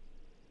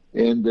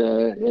 And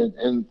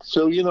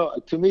so,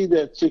 to me,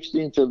 that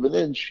 16th of an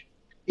inch,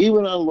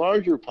 even on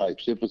larger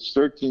pipes, if it's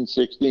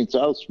 13/16,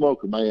 I'll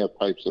smoke them. I have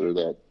pipes that are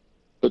that.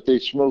 But they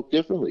smoke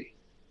differently.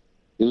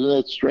 Isn't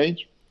that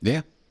strange?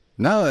 Yeah.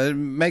 No, it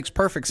makes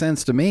perfect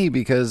sense to me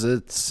because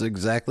it's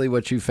exactly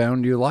what you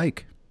found you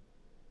like.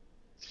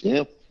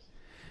 Yeah.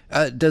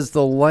 Does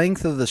the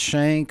length of the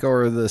shank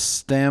or the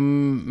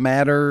stem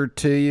matter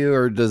to you,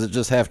 or does it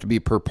just have to be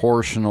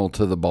proportional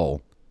to the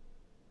bowl?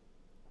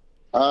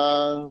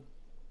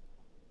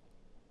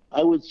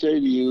 I would say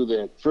to you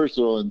that, first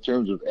of all, in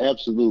terms of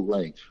absolute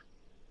length,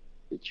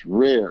 it's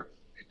rare,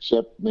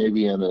 except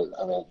maybe on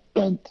a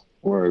bent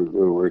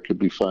where it could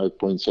be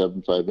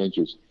 5.75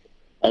 inches.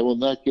 I will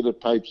not get a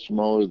pipe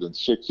smaller than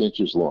 6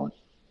 inches long.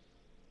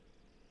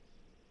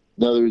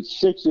 In other words,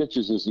 6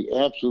 inches is the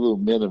absolute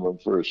minimum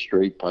for a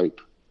straight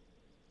pipe.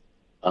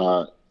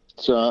 So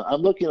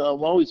I'm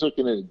always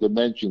looking at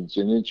dimensions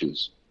in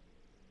inches.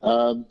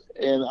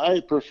 And I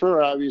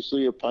prefer,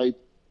 obviously, a pipe.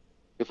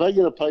 If I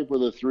get a pipe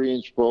with a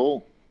 3-inch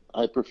bowl,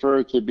 I prefer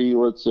it to be,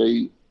 let's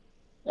say,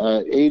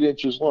 8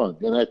 inches long.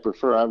 And I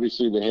prefer,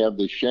 obviously, to have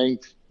the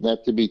shank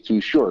not to be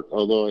too short,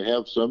 although I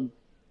have some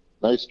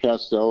nice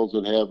Castells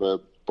that have a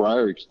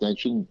briar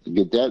extension to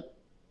get that,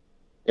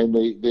 and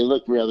they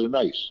look rather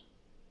nice.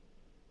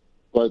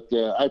 But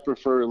I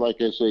prefer,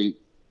 like I say,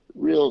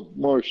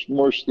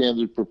 more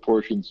standard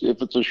proportions.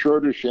 If it's a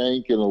shorter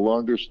shank and a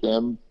longer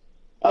stem,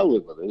 I'll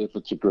live with it if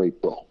it's a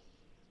great bowl.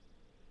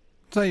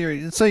 So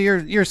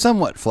you're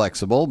somewhat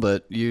flexible,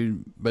 but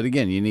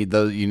again, you need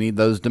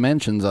those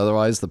dimensions,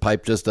 otherwise the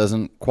pipe just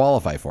doesn't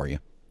qualify for you.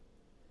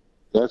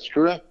 That's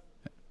correct.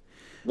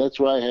 That's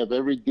why I have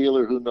every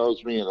dealer who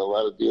knows me, and a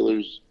lot of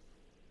dealers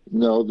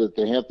know that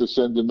they have to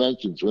send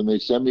dimensions. When they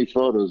send me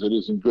photos, it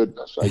isn't good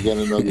enough. I got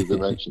to know the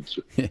dimensions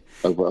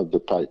of the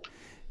pipe.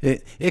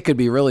 It could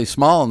be really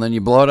small, and then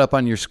you blow it up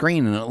on your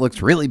screen, and it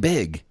looks really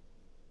big.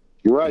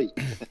 You're right.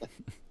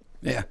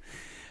 Yeah.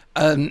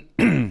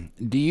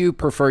 Do you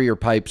prefer your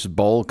pipes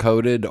bowl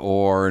coated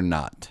or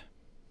not?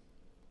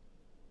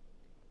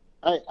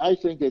 I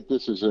think that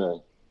this is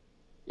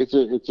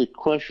it's a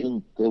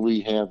question that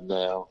we have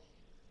now,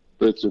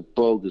 but it's a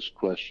bogus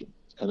question.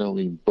 I don't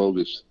mean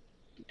bogus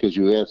because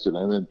you asked it.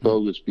 I meant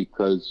bogus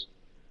because,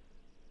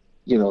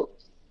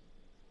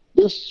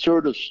 this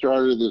sort of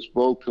started, this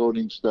bowl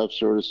coating stuff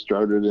sort of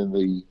started in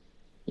the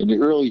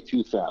early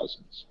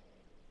 2000s.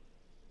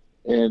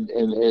 And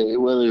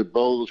whether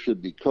bowls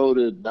should be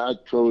coated,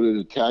 not coated,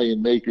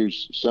 Italian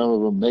makers, some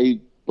of them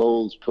made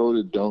bowls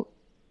coated, don't.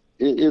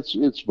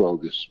 It's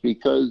bogus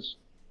because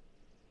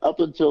up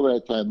until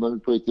that time, let me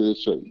put it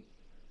this way.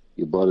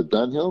 You bought a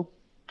Dunhill,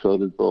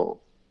 coated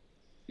bowl.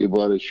 You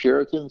bought a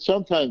Sheraton,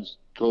 sometimes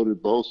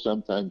coated bowl,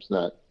 sometimes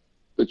not.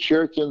 But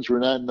Sheratons were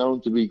not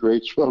known to be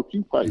great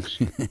smoking pipes.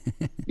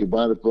 You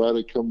bought a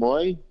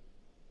Kamoy,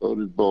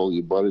 coated bowl.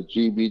 You bought a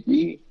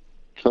GBD,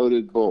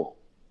 coated bowl.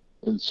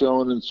 And so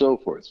on and so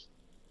forth.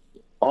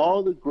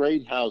 All the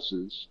great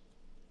houses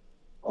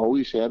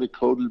always had a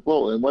coated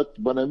bowl. And what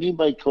I mean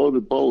by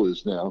coated bowl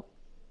is now,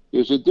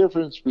 there's a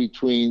difference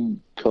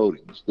between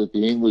coatings that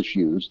the English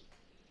used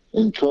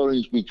and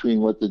coatings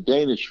between what the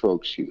Danish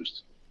folks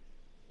used.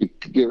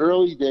 The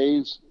early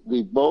days,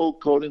 the bowl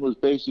coating was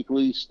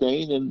basically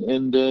stain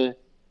and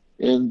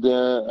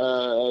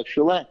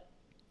shellac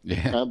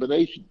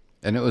combination.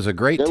 And it was a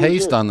great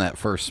taste on that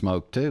first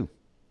smoke, too.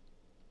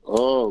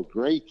 Oh,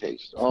 great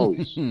taste,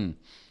 always,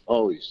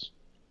 always.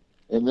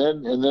 And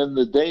then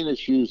the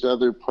Danish used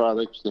other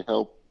products to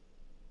help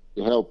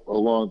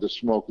the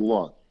smoke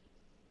along.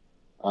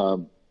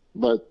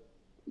 But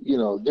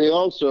they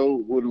also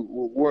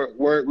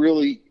weren't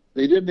really.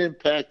 They didn't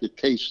impact the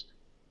taste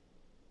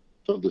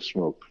of the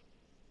smoke,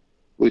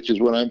 which is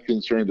what I'm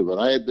concerned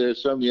about.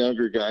 There's some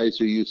younger guys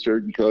who use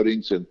certain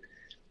coatings and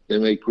they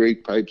make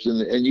great pipes,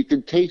 and you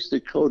can taste the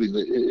coating.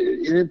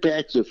 It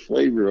impacts the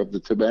flavor of the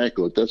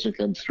tobacco. It doesn't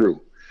come through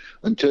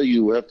until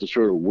you have to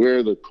sort of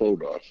wear the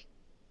coat off.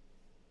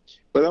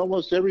 But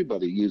almost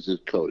everybody uses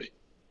coating.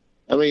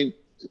 I mean,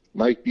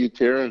 Mike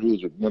Butera,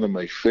 who's one of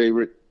my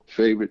favorite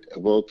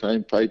of all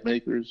time pipe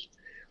makers,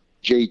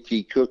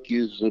 J.T. Cook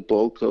uses a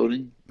bowl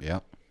coating. Yeah.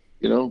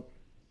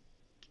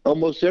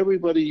 Almost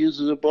everybody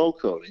uses a bowl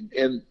coating.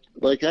 And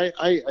like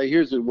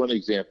here's one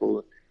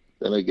example,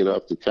 then I get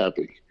off the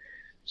topic.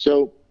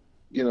 So,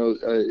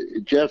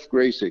 Jeff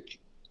Grasick,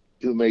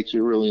 who makes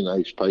a really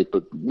nice pipe,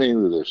 but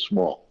mainly they're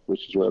small,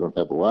 which is why I don't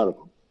have a lot of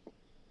them.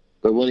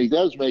 But when he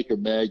does make a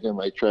Magnum,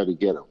 I try to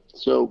get them.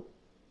 So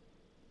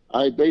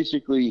I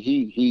basically,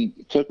 he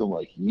took him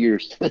like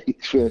years to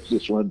finish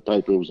this one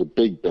pipe. It was a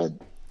Big Ben.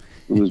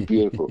 It was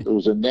beautiful. It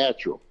was a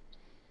natural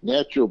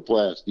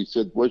blast. He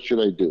said, "What should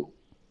I do?"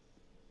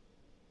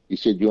 He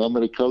said, "You want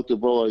me to coat the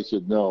bowl?" I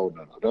said, No,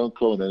 don't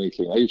coat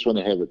anything. I just want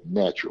to have it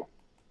natural.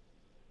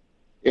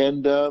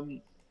 And,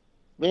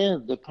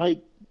 man, the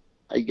pipe,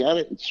 I got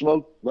it. It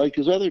smoked like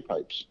his other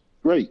pipes.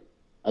 Great.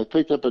 I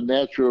picked up a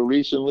natural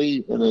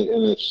recently in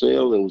a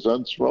sale that was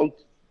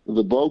unsmoked. With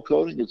the bowl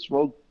coating, it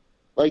smoked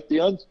like the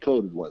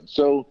uncoated one.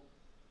 So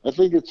I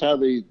think it's how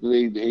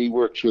he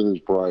works with his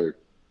briar.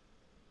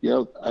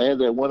 I had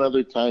that one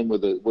other time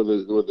with a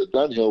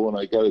Dunhill when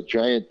I got a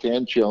giant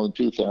tan shell in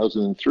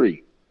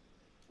 2003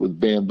 with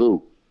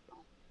bamboo.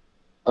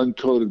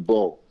 Uncoated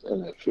bowl.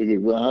 And I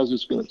figured, well, how's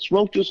this going to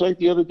smoke just like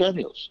the other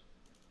Dunhills?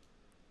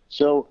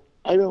 So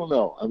I don't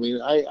know. I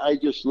mean, I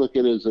just look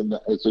at it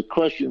as a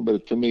question,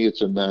 but to me,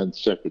 it's a non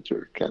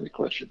sequitur kind of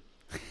question.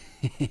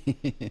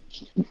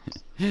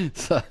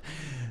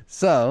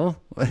 So,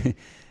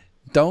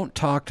 don't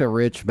talk to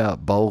Rich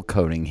about bowl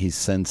coating. He's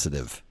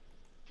sensitive.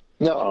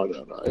 No.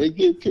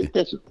 It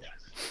doesn't.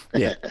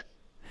 Yeah.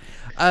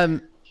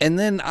 And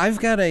then I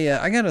got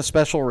a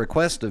special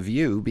request of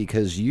you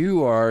because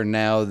you are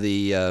now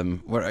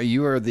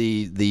you are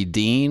the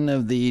dean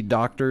of the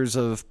Doctors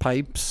of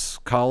Pipes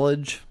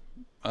College.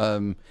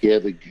 The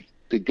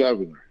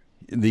governor.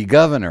 The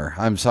governor.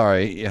 I'm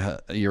sorry,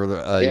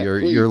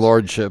 your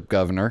lordship,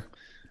 governor.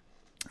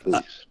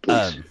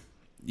 Please.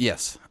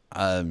 Yes.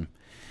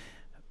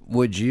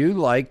 Would you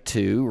like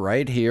to,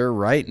 right here,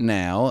 right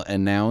now,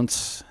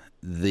 announce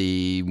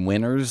the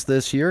winners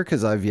this year?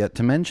 Because I've yet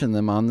to mention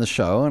them on the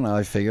show, and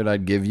I figured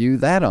I'd give you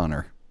that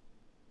honor.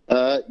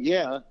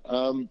 Yeah.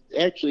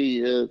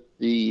 Actually,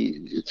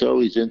 it's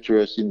always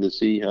interesting to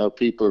see how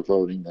people are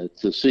voting.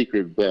 It's a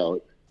secret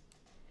ballot,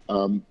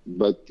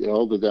 but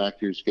all the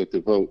doctors get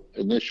to vote.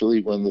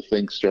 Initially, when the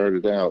thing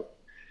started out,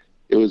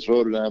 it was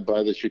voted on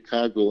by the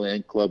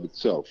Chicagoland Club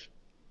itself.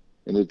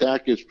 And the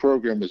doctors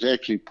program is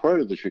actually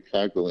part of the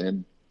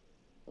Chicagoland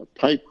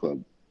Pipe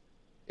Club.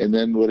 And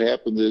then what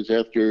happened is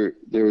after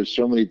there was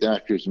so many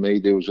doctors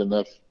made, there was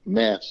enough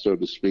mass, so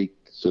to speak,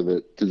 so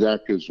that the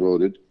doctors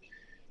voted.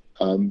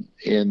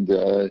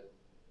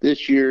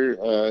 This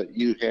year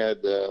you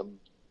had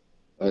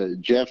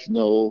Jeff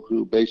Knoll,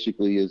 who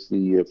basically is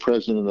the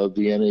president of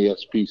the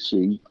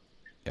NASPC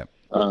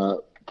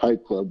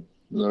Pipe Club,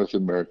 North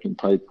American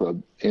Pipe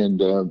Club, and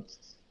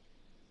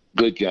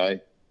good guy.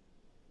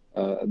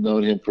 I've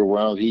known him for a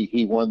while.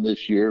 He won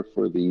this year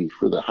for the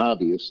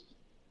hobbyist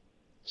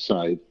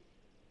side,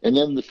 and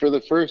then for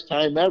the first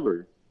time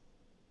ever,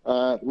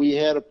 we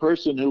had a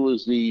person who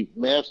was the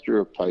master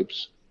of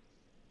pipes.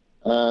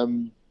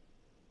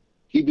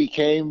 He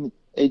became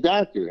a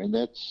doctor, and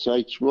that's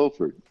Sykes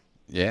Wilford.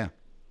 Yeah,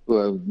 who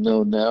I've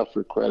known now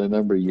for quite a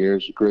number of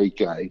years. A great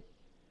guy,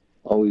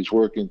 always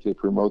working to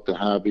promote the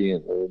hobby,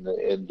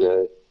 and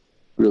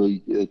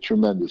really a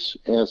tremendous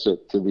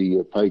asset to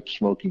the pipe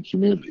smoking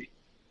community.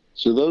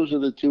 So those are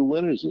the two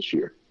winners this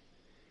year.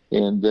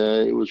 And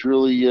it was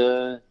really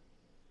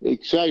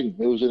exciting.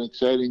 It was an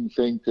exciting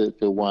thing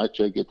to watch.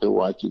 I get to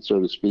watch it, so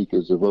to speak,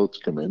 as the votes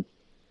come in.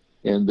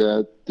 And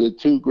the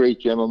two great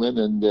gentlemen,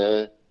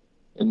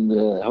 and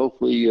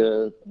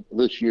hopefully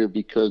this year,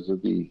 because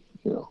of the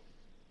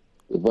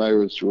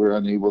virus, we're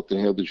unable to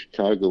have the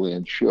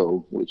Chicagoland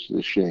show, which is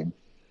a shame.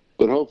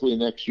 But hopefully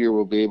next year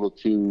we'll be able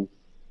to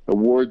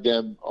award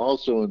them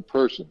also in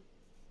person.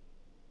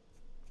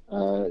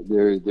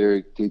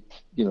 They're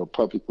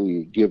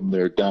publicly give them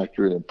their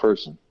doctorate in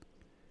person.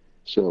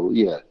 So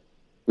yeah,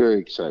 very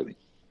exciting.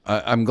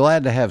 I'm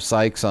glad to have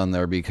Sykes on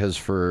there because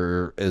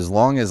for as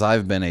long as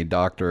I've been a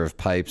doctor of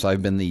pipes,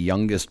 I've been the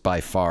youngest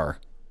by far,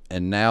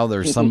 and now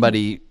there's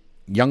somebody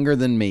younger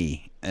than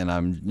me, and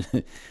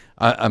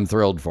I'm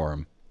thrilled for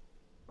him.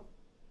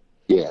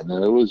 Yeah,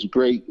 no, it was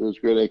great. It was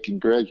great. I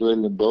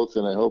congratulated them both,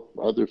 and I hope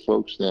other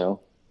folks now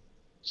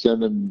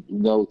send them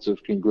notes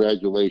of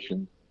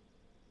congratulations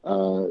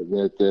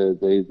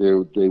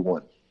that they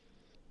won.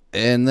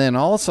 And then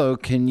also,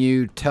 can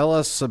you tell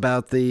us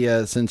about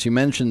the since you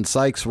mentioned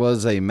Sykes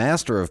was a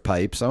master of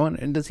pipes?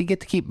 And does he get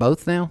to keep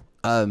both now?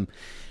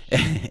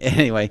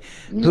 Anyway,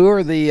 who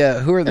are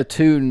the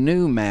two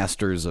new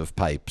masters of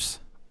pipes?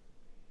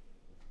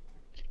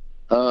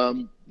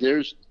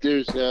 There's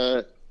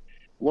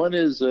one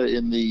is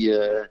in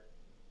the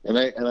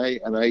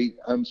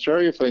I'm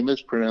sorry if I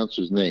mispronounce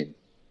his name.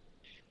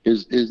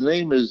 His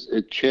name is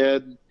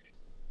Chad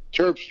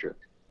Terpstra,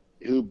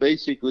 who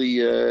basically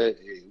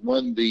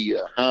won the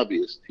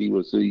hobbyist.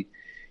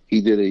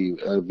 He did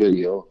a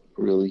video,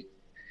 really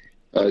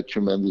a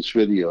tremendous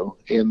video,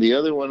 and the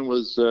other one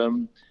was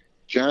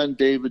John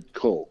David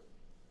Cole,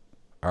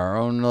 our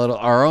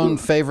own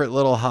favorite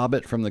little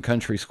hobbit from the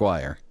Country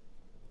Squire,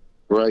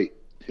 right?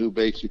 Who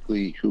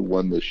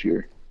won this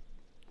year,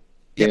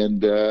 yep.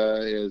 And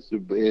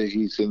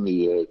he's in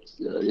the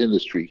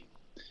industry.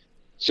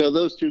 So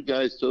those two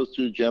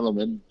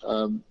gentlemen,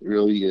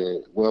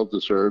 really well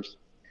deserved,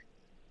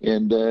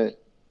 and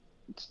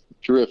it's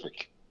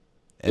terrific.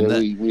 And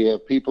we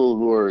have people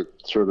who are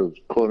sort of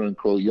quote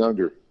unquote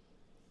younger,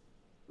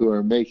 who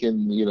are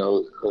making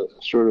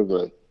sort of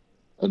a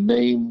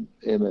name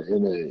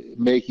and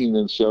making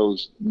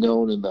themselves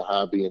known in the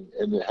hobby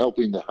and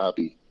helping the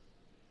hobby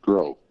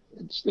grow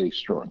and stay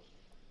strong.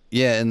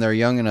 Yeah, and they're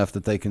young enough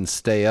that they can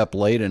stay up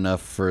late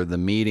enough for the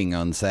meeting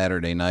on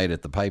Saturday night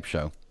at the pipe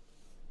show.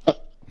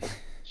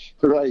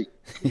 Right,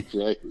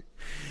 exactly.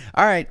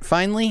 All right,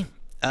 finally,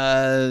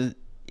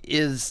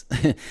 this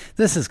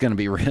is kind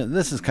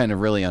of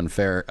really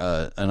unfair,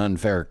 an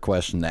unfair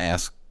question to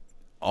ask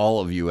all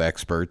of you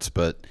experts,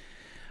 but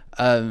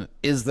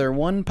is there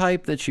one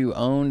pipe that you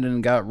owned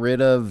and got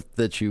rid of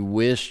that you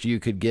wished you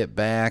could get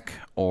back,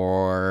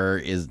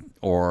 or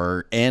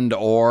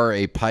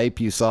a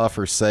pipe you saw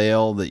for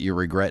sale that you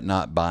regret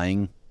not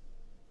buying?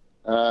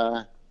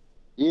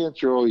 The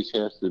answer always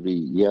has to be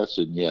yes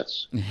and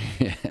yes.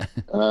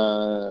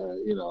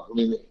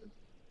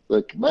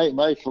 Look,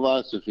 my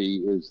philosophy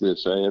is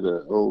this. I had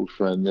an old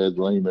friend, Ned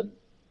Lehman,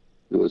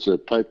 who was a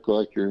pipe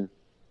collector,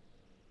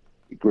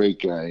 a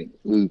great guy,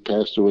 who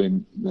passed away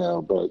now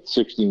about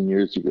 16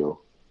 years ago.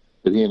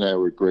 But he and I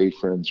were great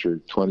friends for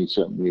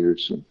 20-something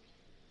years.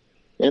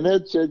 And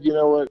Ned said, you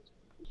know what,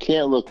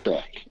 can't look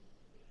back.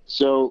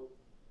 So,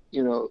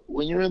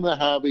 when you're in the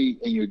hobby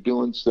and you're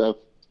doing stuff,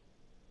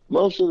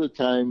 most of the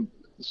time,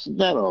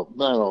 not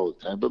all the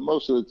time, but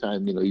most of the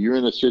time, you're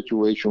in a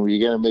situation where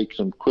you got to make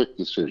some quick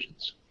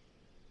decisions.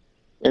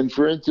 And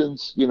for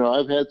instance,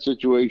 I've had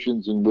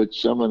situations in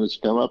which someone has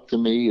come up to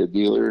me, a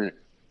dealer,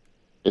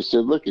 I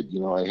said, look, I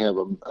have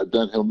a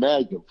Dunhill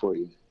Magnum for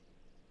you.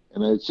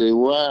 And I'd say,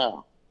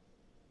 wow,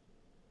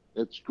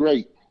 that's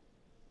great.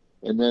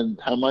 And then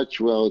how much?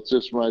 Well, it's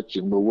this much,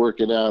 and we'll work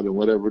it out and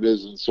whatever it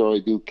is. And so I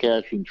do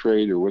cash and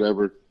trade or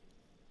whatever.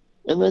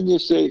 And then you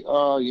say,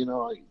 oh,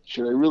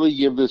 should I really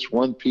give this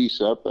one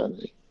piece up?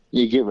 And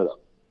you give it up.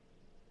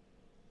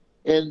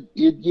 And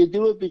you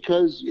do it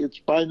because it's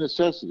by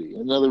necessity.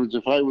 In other words,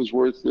 if I was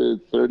worth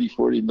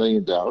 $30-40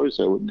 million,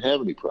 I wouldn't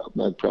have any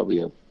problem. I'd probably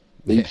have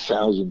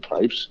 8,000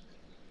 pipes,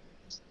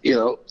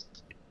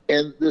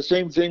 And the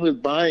same thing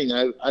with buying.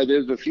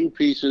 There's a few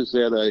pieces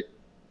that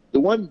the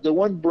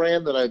one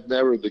brand that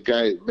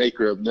the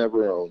maker I've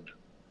never owned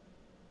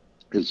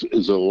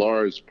is a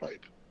Lars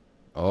pipe.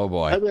 Oh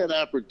boy!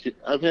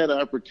 I've had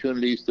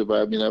opportunities to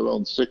buy. I mean, I've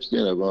owned 16.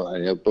 I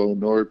have Bo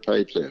Nord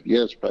pipes. I have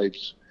Yes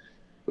pipes,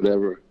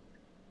 whatever.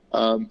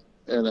 And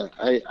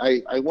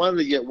I wanted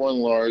to get one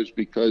Lars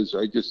because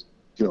I just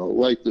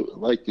like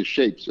the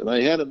shapes. And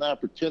I had an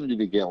opportunity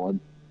to get one,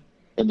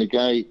 and the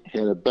guy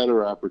had a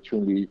better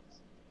opportunity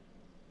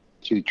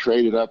to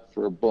trade it up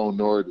for a Bo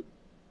Nord.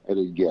 I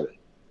didn't get it.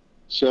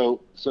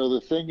 So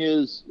the thing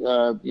is,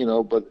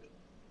 but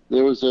I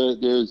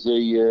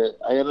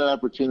had an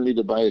opportunity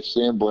to buy a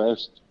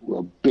Sandblast,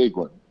 a big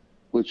one,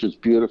 which is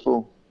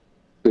beautiful,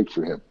 big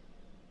for him.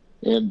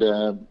 And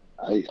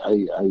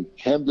I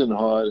hemmed and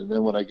hawed, and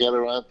then when I got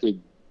around to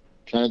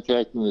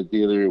contacting the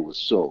dealer, it was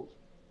sold.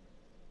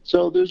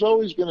 So there's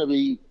always going to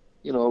be,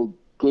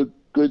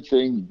 good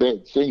things,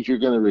 bad things you're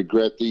going to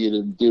regret that you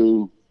didn't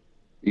do.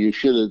 You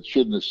shouldn't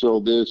have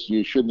sold this.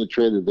 You shouldn't have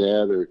traded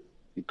that, or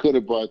you could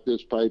have bought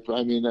this pipe.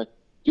 I mean,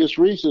 just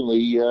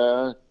recently,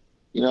 I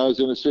was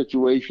in a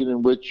situation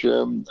in which I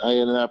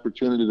had an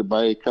opportunity to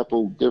buy a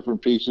couple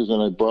different pieces,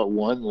 and I bought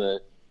one,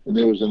 and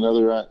there was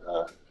another.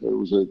 It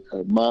was a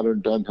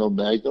modern Dunhill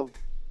Magnum,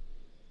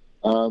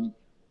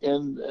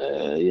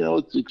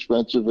 it's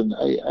expensive, and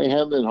I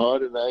hemmed and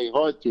hawed, and I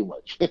hawed too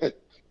much,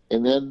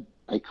 and then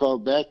I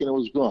called back, and it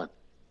was gone.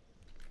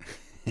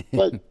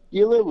 But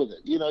you live with it,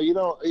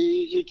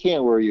 you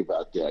can't worry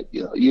about that.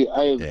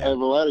 I have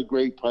a lot of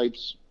great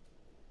pipes,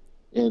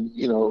 and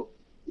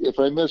if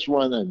I miss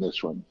one, I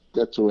miss one.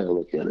 That's the way I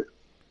look at it.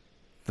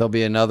 There'll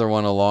be another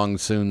one along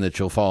soon that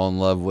you'll fall in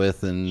love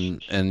with,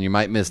 and you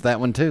might miss that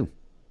one too.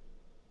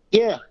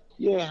 Yeah.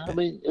 I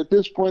mean, at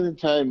this point in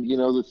time,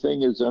 the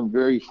thing is, I'm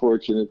very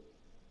fortunate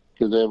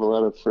because I have a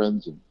lot of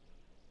friends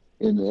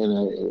and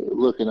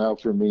looking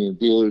out for me, and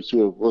dealers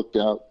who have looked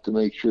out to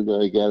make sure that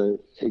I got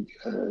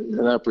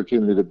an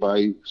opportunity to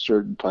buy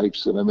certain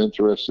pipes that I'm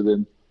interested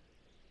in.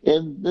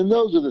 And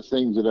those are the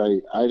things that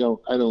I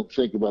don't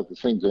think about the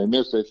things I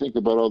missed. I think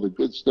about all the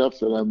good stuff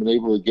that I've been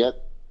able to get,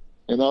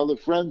 and all the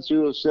friends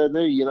who have said,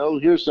 hey,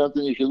 here's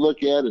something you should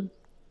look at, and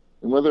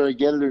whether I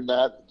get it or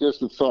not, just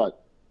the thought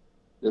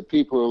that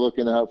people are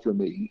looking out for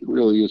me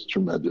really is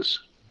tremendous.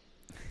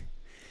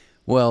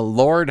 Well,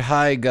 Lord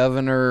High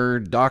Governor,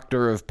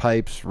 Doctor of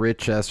Pipes,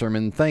 Rich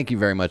Esserman, thank you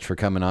very much for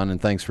coming on, and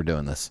thanks for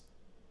doing this.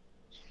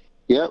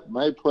 Yeah,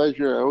 my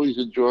pleasure. I always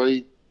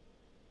enjoy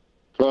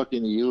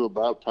talking to you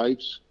about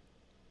pipes.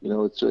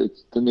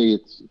 It's to me,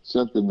 it's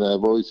something that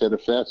I've always had a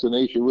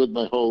fascination with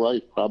my whole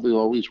life, probably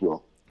always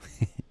will.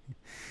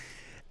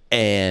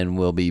 And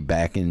we'll be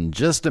back in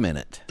just a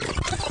minute.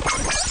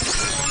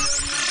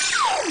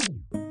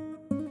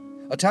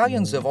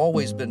 Italians have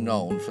always been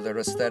known for their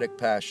aesthetic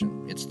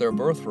passion. It's their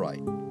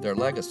birthright, their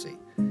legacy.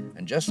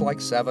 And just like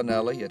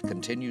Savinelli, it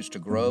continues to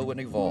grow and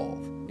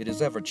evolve. It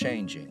is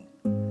ever-changing.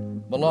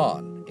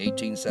 Milan,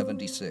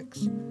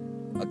 1876.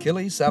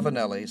 Achille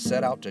Savinelli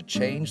set out to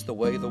change the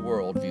way the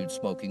world viewed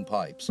smoking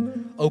pipes,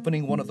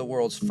 opening one of the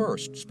world's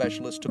first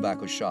specialist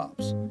tobacco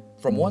shops.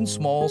 From one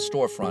small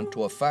storefront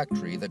to a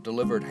factory that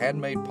delivered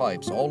handmade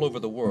pipes all over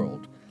the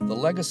world, the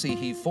legacy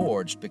he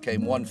forged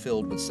became one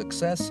filled with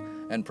success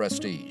and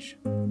prestige.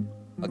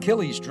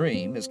 Achilles'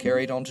 dream is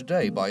carried on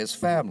today by his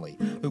family,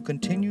 who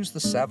continues the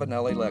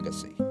Savinelli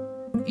legacy.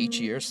 Each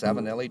year,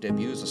 Savinelli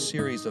debuts a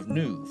series of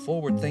new,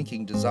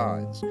 forward-thinking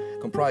designs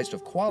comprised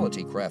of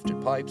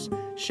quality-crafted pipes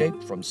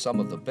shaped from some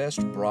of the best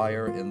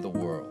briar in the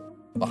world.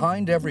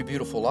 Behind every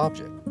beautiful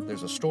object,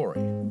 there's a story.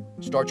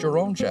 Start your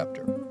own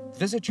chapter.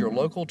 Visit your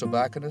local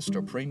tobacconist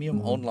or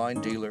premium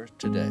online dealer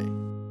today.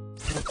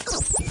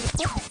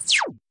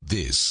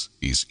 This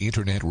is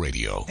Internet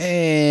Radio.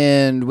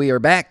 And we are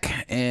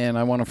back, and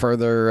I want to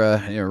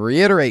further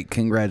reiterate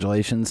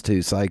congratulations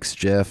to Sykes,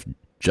 Jeff,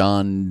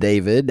 John,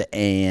 David,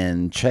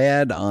 and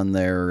Chad on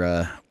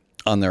their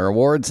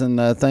awards,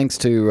 and thanks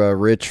to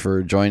Rich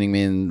for joining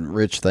me. And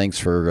Rich, thanks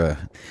for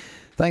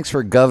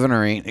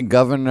governing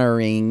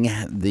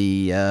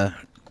the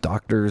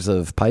Doctors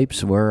of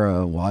Pipes. We're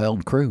a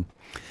wild crew.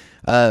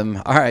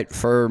 All right,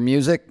 for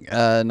music,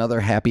 another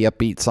happy,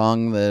 upbeat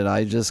song that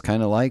I just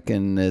kind of like,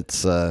 and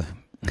it's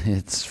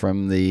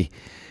from the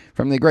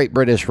great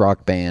British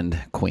rock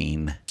band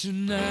Queen.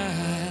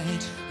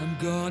 Tonight I'm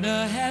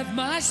gonna have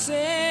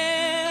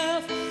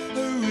myself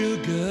a real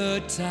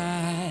good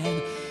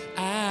time.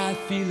 I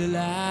feel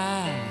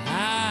alive,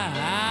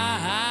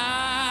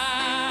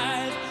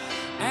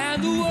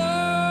 and the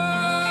world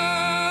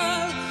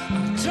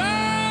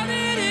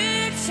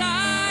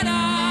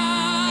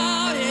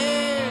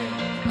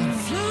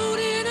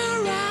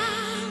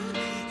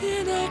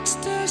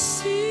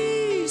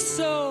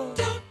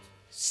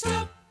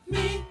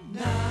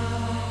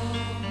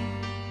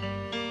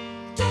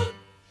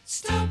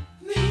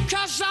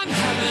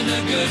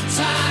good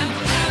time,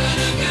 having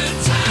a good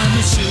time. I'm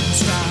a shooting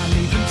star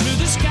leaping through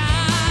the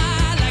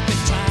sky like a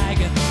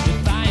tiger,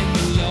 defying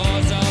the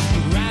laws of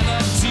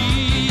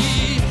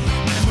gravity.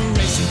 I'm a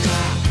racing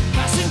car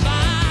passing by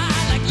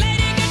like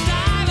Lady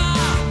Godiva.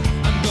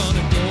 I'm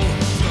gonna go,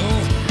 go,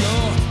 go.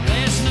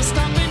 There's no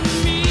stopping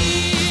me.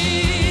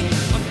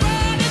 I'm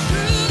burning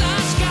through the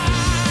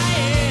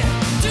sky,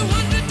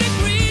 200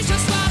 degrees.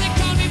 That's why they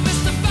call me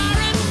Mr.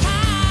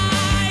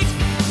 Fahrenheit.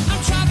 I'm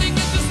traveling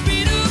at the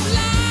speed of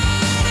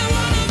light. I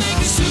wanna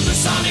make a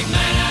supersonic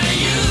man out of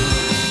you.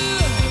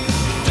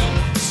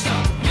 Don't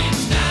stop me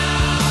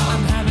now.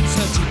 I'm having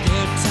such a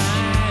good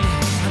time.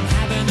 I'm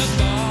having a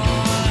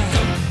ball.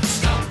 Don't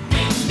stop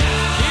me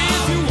now.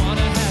 If you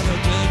wanna have a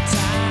good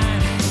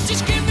time,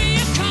 just give me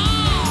a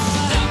call.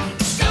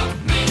 Don't stop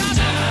me now. I'm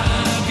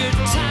having a good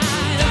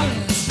time.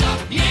 Don't stop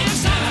me now.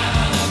 Yes, I'm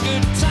having a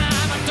good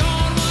time. I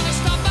don't wanna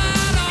stop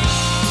at all.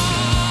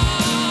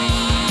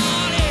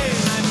 Yeah.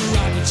 I'm a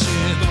rocket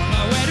ship on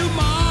my way to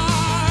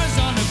Mars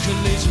on a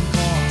collision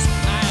course.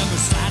 I am a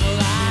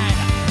satellite.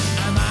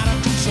 I'm out of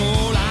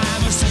control.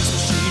 I'm a sex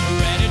machine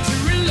ready to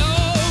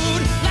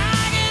reload.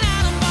 Like an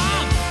atom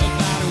bomb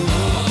about to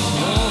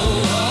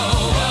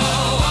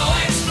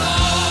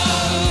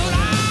explode.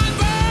 I'm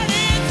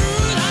burning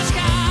through the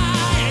sky.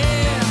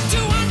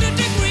 200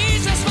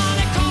 degrees. That's why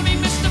they call me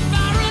Mr.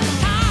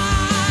 Fahrenheit.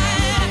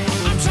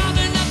 I'm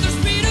traveling at the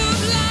speed of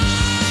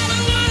light. I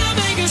wanna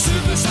make a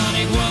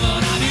supersonic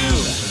woman of you.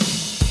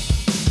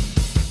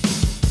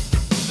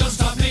 Don't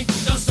stop me,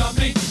 don't stop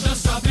me, don't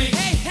stop me.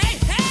 Hey, hey,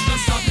 hey. Don't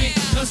stop me,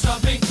 don't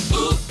stop me.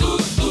 Ooh, ooh,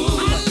 ooh.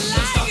 Don't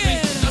stop me,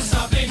 don't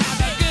stop me. Have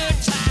a good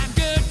time,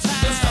 good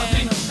time. Don't stop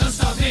me, don't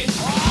stop me.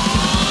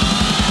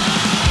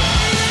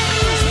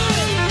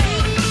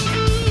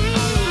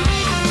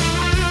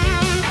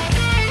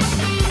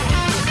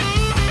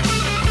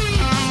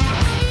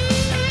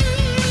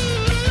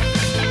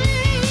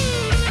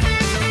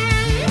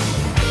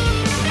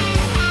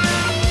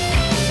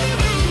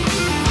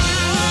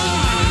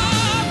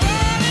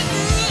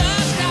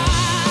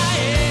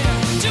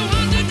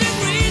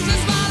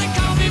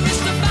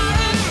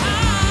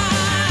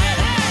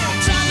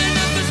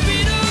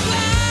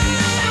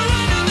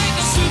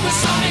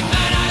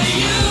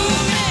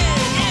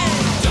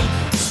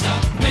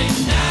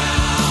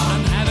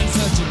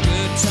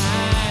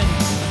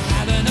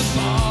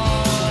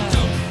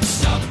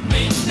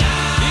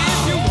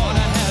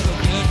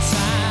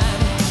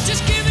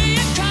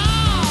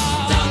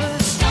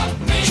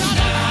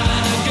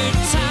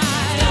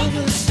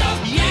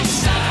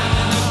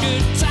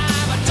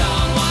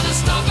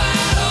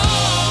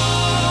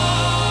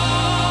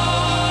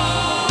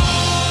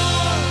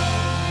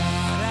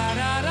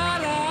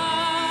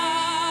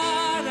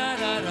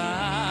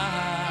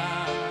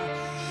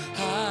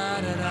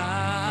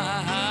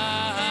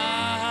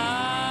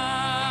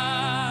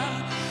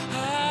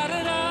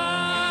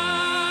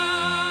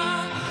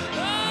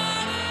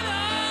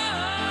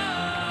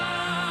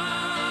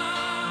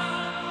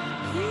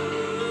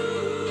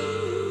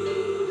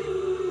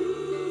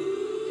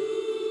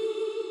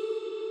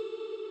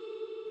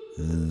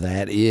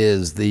 That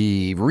is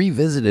the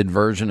revisited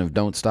version of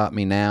Don't Stop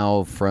Me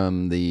Now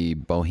from the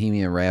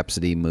Bohemian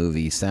Rhapsody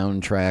movie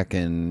soundtrack.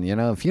 And, you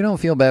know, if you don't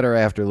feel better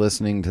after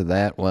listening to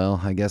that, well,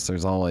 I guess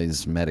there's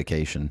always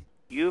medication.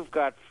 You've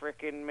got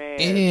frickin' mail.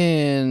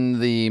 In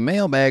the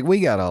mailbag, we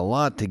got a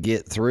lot to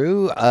get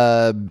through.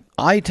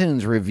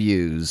 iTunes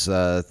reviews.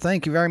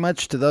 Thank you very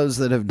much to those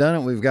that have done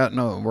it.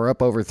 We're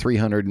up over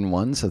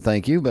 301, so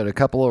thank you. But a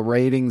couple of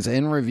ratings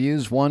and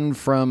reviews. One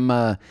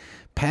from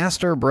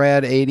Pastor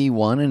Brad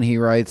 81, and he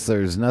writes,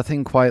 "There's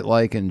nothing quite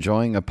like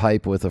enjoying a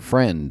pipe with a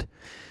friend."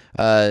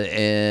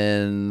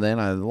 And then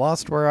I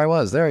lost where I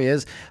was. There he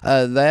is.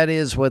 That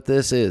is what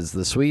this is.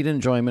 The sweet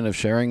enjoyment of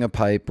sharing a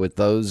pipe with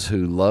those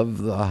who love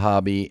the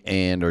hobby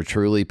and are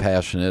truly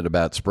passionate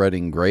about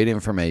spreading great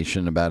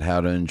information about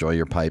how to enjoy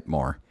your pipe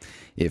more.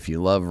 If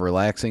you love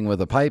relaxing with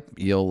a pipe,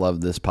 you'll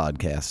love this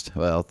podcast.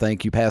 Well,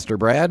 thank you, Pastor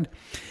Brad.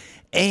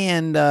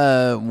 And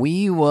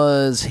we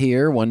was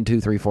here 1, 2,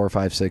 3, 4,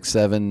 5, 6,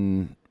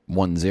 7,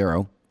 1,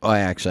 0. Oh,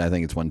 actually, I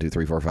think it's 1, 2,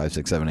 3, 4, 5,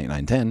 6, 7, 8,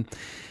 9, 10.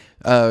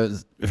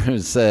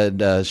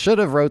 Said, should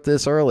have wrote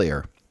this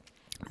earlier.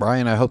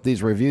 Brian, I hope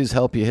these reviews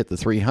help you hit the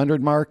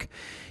 300 mark.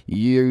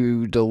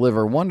 You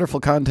deliver wonderful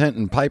content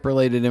and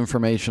pipe-related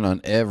information on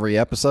every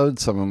episode.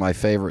 Some of my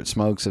favorite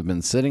smokes have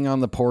been sitting on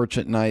the porch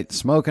at night,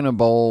 smoking a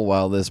bowl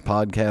while this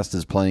podcast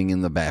is playing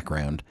in the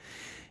background.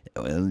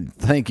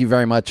 Thank you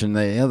very much. And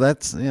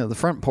that's the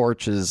front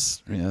porch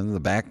is the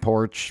back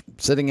porch.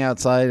 Sitting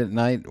outside at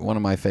night, one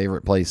of my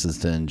favorite places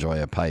to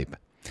enjoy a pipe.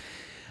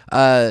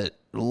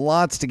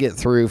 Lots to get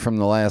through from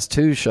the last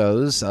two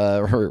shows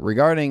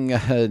regarding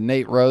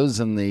Nate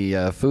Rose and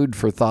the Food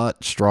for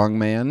Thought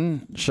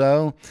Strongman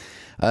show.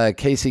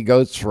 Casey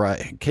Ghost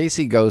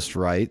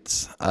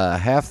writes,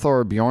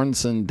 Hafthor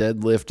Bjornsson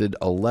deadlifted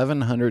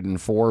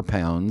 1,104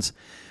 pounds,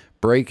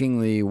 breaking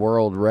the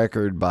world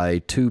record by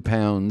 2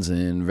 pounds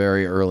in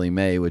very early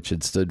May, which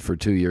had stood for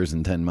 2 years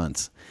and 10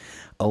 months.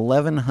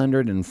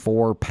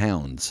 1,104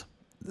 pounds.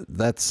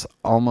 that's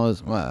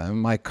almost,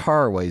 my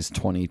car weighs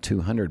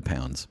 2,200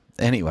 pounds.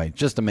 Anyway,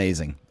 just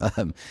amazing.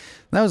 That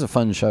was a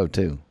fun show,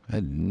 too. I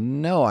had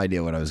no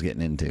idea what I was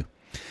getting into.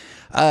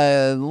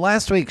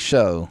 Last week's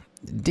show,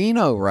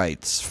 Dino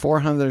writes,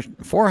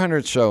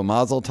 400th show,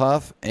 Mazel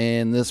Tov,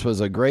 and this was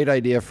a great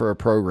idea for a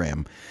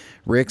program.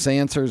 Rick's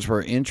answers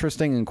were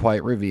interesting and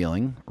quite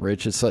revealing.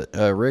 Rick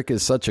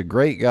is such a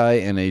great guy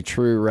and a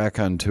true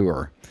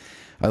raconteur.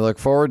 I look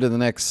forward to the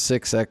next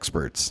 6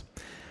 experts.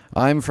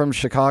 I'm from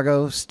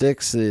Chicago.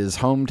 Styx is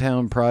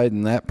hometown pride,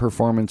 and that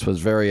performance was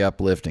very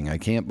uplifting. I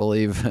can't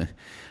believe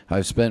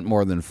I've spent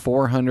more than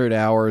 400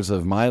 hours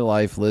of my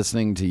life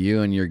listening to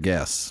you and your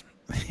guests.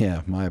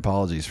 Yeah, my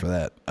apologies for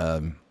that.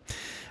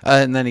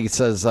 And then he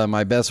says,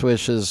 my best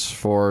wishes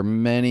for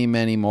many,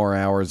 many more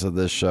hours of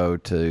this show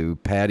to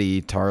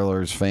Patty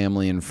Tarler's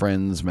family and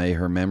friends. May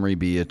her memory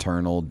be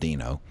eternal,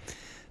 Dino.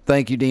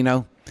 Thank you,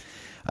 Dino.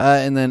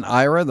 And then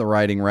Ira, the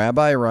writing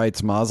rabbi,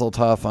 writes, Mazel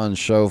Tov on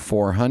show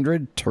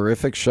 400.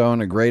 Terrific show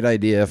and a great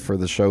idea for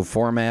the show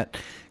format.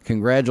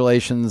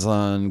 Congratulations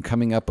on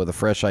coming up with a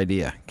fresh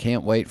idea.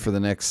 Can't wait for the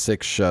next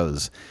 6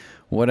 shows.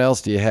 What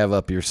else do you have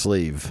up your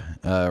sleeve?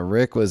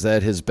 Rick was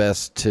at his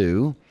best,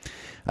 too.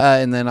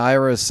 And then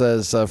Ira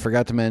says,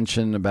 forgot to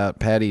mention about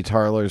Patty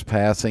Tarler's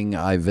passing.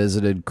 I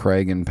visited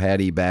Craig and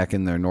Patty back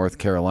in their North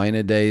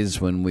Carolina days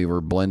when we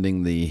were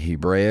blending the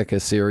Hebraica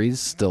series,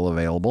 still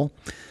available.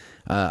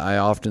 I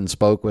often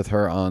spoke with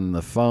her on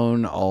the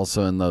phone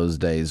also in those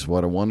days.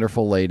 What a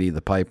wonderful lady.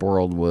 The pipe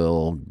world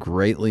will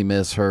greatly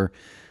miss her.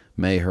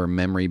 May her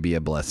memory be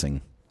a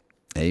blessing.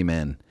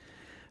 Amen.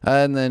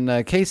 And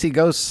then Casey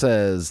Ghost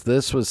says,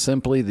 this was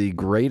simply the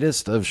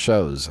greatest of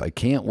shows. I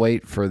can't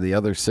wait for the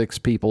other 6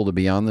 people to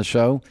be on the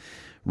show.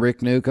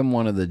 Rick Newcomb,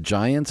 one of the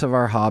giants of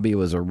our hobby,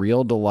 was a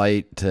real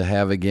delight to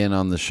have again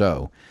on the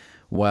show.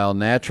 While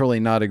naturally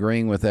not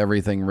agreeing with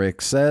everything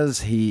Rick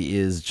says, he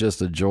is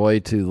just a joy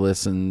to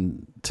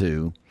listen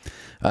to.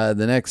 The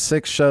next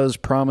 6 shows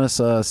promise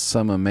us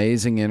some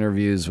amazing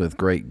interviews with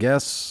great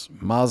guests.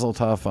 Mazel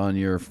Tov on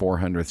your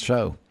 400th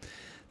show.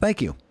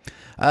 Thank you.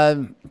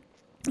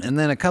 And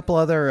then a couple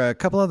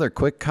other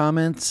quick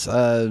comments.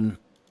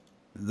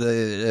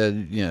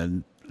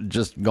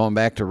 Just going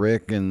back to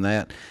Rick and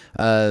that,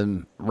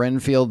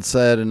 Renfield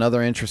said,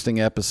 another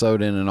interesting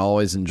episode in an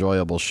always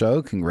enjoyable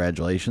show.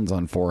 Congratulations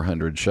on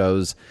 400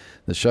 shows.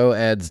 The show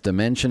adds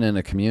dimension and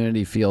a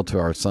community feel to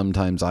our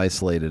sometimes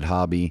isolated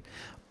hobby.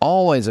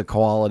 Always a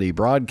quality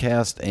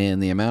broadcast,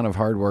 and the amount of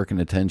hard work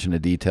and attention to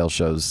detail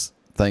shows.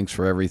 Thanks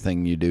for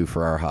everything you do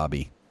for our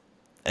hobby.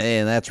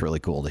 And that's really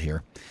cool to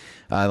hear.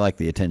 I like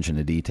the attention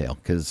to detail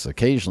because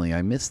occasionally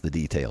I miss the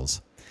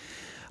details.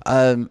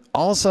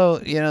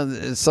 Also,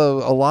 so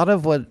a lot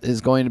of what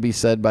is going to be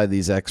said by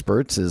these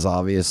experts is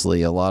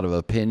obviously a lot of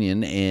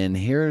opinion. And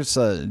here's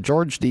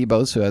George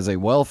Debos, who has a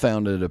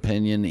well-founded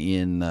opinion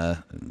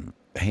in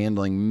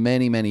handling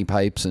many, many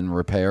pipes and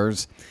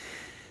repairs,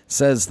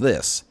 says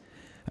this.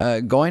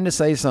 Going to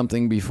say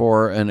something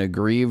before an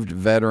aggrieved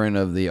veteran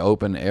of the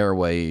open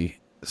airway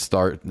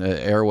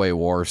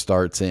war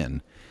starts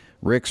in.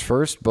 Rick's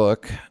first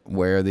book,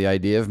 where the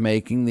idea of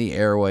making the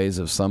airways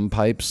of some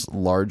pipes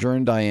larger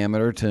in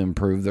diameter to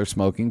improve their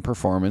smoking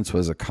performance,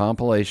 was a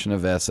compilation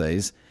of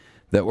essays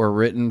that were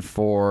written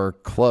for a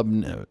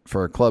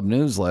club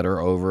newsletter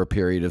over a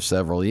period of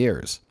several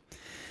years.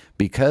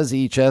 Because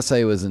each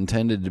essay was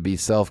intended to be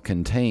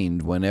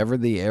self-contained, whenever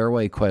the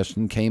airway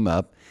question came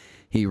up,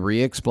 he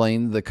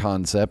re-explained the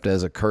concept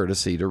as a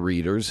courtesy to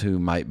readers who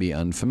might be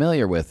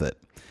unfamiliar with it.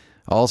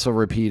 Also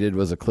repeated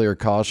was a clear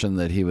caution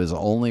that he was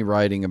only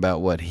writing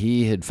about what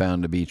he had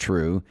found to be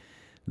true,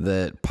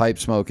 that pipe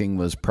smoking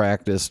was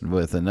practiced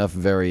with enough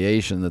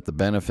variation that the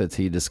benefits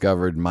he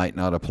discovered might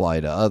not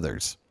apply to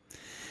others.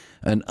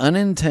 An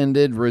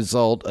unintended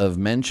result of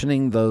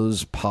mentioning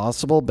those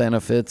possible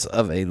benefits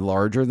of a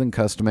larger than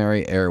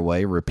customary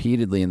airway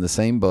repeatedly in the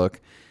same book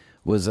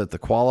was that the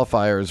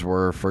qualifiers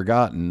were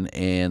forgotten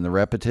and the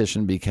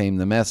repetition became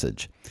the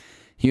message.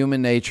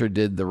 Human nature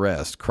did the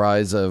rest.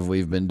 Cries of,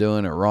 we've been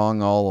doing it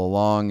wrong all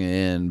along,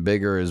 and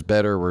bigger is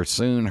better were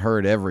soon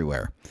heard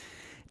everywhere.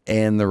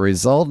 And the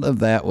result of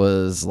that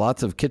was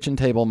lots of kitchen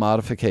table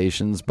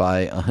modifications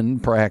by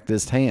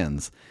unpracticed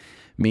hands,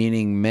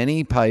 meaning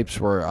many pipes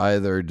were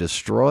either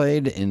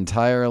destroyed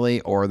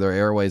entirely or their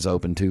airways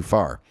opened too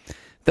far.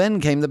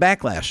 Then came the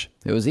backlash.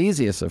 It was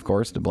easiest, of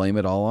course, to blame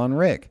it all on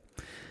Rick.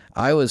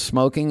 I was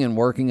smoking and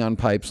working on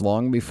pipes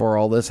long before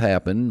all this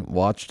happened,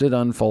 watched it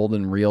unfold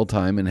in real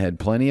time, and had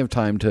plenty of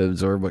time to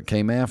observe what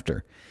came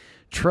after.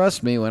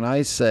 Trust me when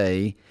I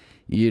say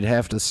you'd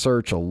have to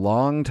search a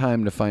long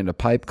time to find a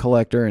pipe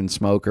collector and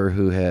smoker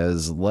who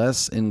has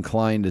less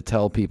inclined to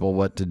tell people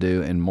what to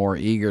do and more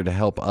eager to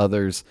help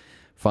others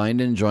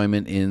find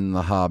enjoyment in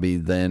the hobby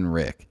than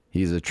Rick.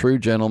 He's a true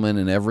gentleman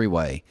in every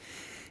way.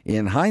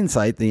 In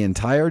hindsight, the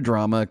entire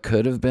drama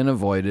could have been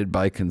avoided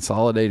by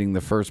consolidating the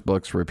first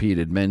book's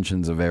repeated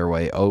mentions of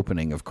airway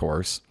opening, of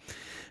course.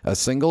 A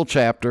single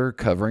chapter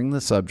covering the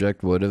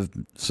subject would have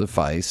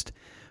sufficed,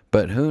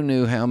 But who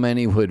knew how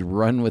many would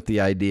run with the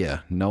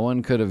idea? No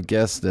one could have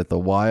guessed at the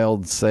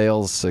wild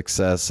sales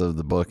success of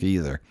the book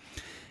either.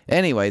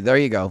 Anyway, there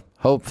you go.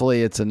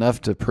 Hopefully it's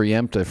enough to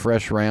preempt a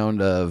fresh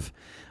round of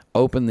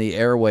open the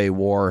airway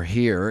war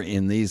here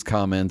in these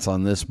comments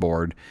on this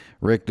board.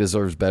 Rick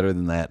deserves better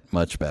than that,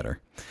 much better.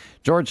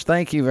 George,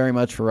 thank you very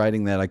much for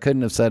writing that. I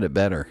couldn't have said it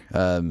better.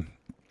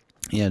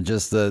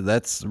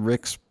 That's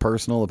Rick's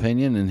personal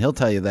opinion, and he'll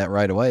tell you that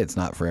right away. It's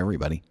not for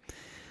everybody.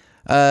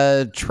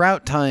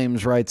 Trout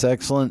Times writes,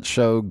 excellent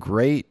show,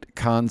 great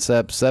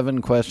concept,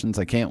 7 questions.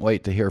 I can't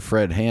wait to hear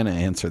Fred Hanna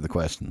answer the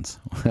questions.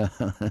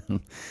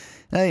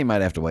 You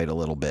might have to wait a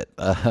little bit.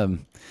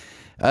 And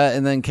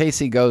then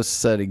Casey Ghost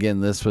said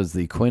again, this was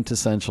the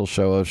quintessential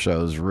show of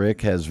shows.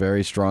 Rick has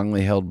very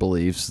strongly held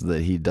beliefs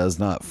that he does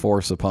not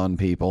force upon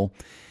people.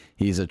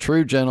 He's a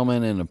true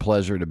gentleman and a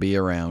pleasure to be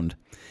around.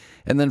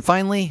 And then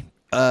finally,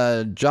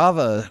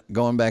 Java,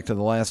 going back to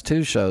the last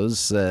 2 shows,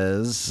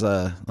 says,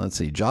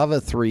 Java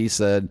 3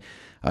 said,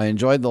 I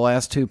enjoyed the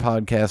last 2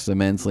 podcasts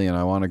immensely, and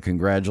I want to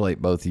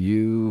congratulate both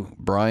you,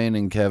 Brian,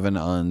 and Kevin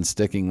on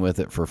sticking with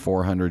it for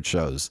 400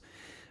 shows.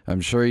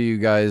 I'm sure you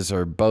guys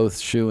are both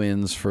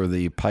shoo-ins for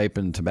the Pipe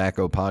and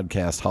Tobacco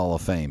Podcast Hall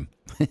of Fame.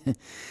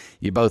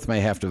 You both may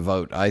have to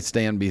vote. I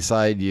stand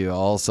beside you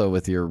also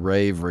with your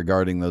rave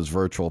regarding those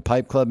virtual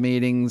Pipe Club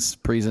meetings,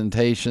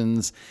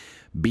 presentations,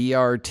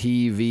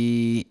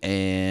 BRTV,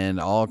 and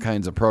all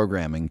kinds of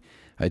programming.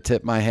 I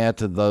tip my hat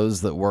to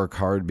those that work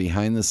hard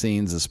behind the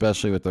scenes,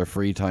 especially with their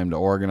free time to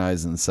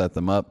organize and set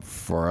them up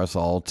for us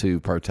all to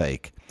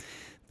partake.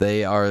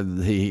 They are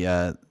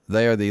the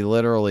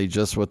literally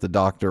just what the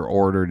doctor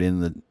ordered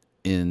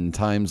in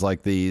times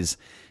like these,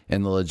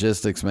 and the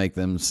logistics make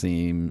them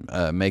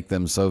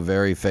so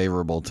very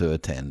favorable to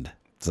attend.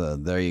 So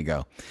there you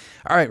go.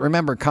 All right,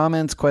 remember,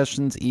 comments,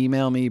 questions,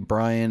 email me,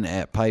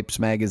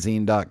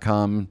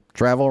 brian@pipesmagazine.com.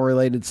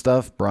 Travel-related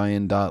stuff,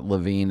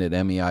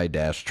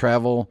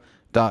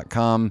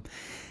 brian.levine@mei-travel.com.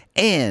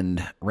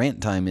 And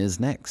rant time is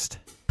next.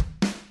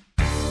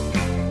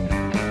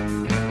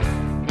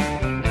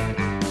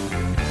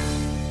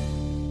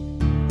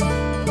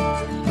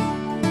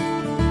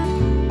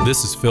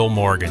 This is Phil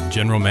Morgan,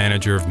 General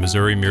Manager of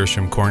Missouri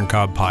Meerschaum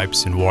Corncob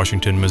Pipes in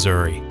Washington,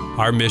 Missouri.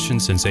 Our mission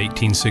since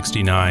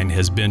 1869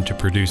 has been to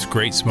produce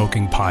great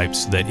smoking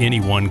pipes that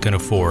anyone can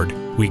afford.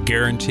 We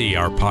guarantee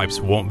our pipes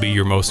won't be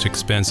your most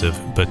expensive,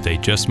 but they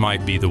just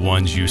might be the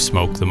ones you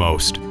smoke the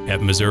most.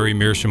 At Missouri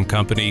Meerschaum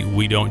Company,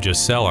 we don't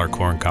just sell our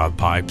corncob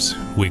pipes.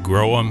 We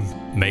grow them,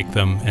 make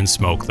them, and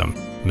smoke them.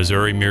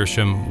 Missouri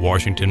Meerschaum,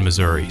 Washington,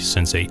 Missouri,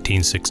 since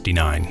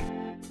 1869.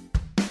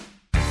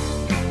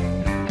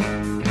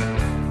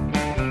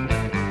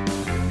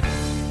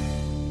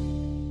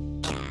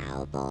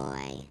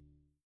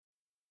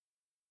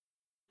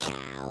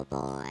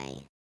 Cowboy.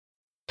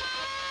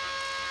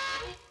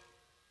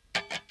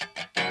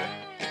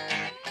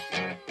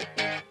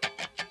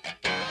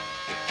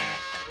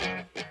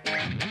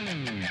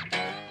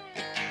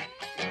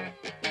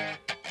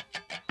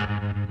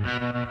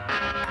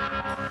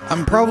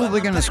 I'm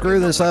probably going to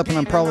screw this up, and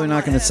I'm probably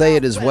not going to say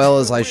it as well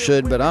as I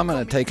should, but I'm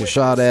going to take a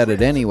shot at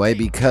it anyway,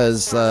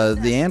 because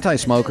the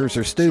anti-smokers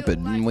are stupid,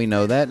 and we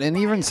know that, and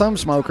even some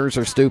smokers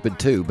are stupid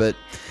too. But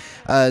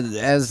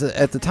as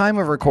at the time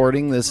of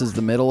recording, this is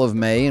the middle of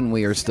May, and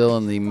we are still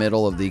in the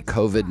middle of the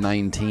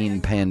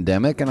COVID-19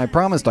 pandemic, and I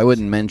promised I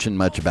wouldn't mention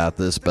much about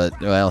this, but,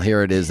 well,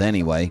 here it is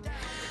anyway.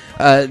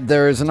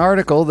 There is an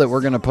article that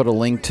we're going to put a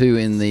link to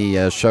in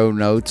the show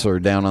notes or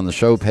down on the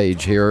show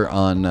page here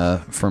on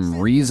from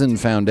Reason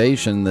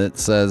Foundation that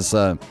says,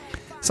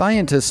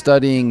 scientists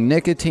studying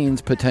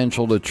nicotine's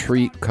potential to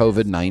treat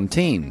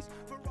COVID-19.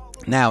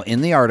 Now, in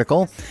the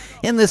article,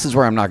 and this is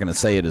where I'm not going to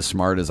say it as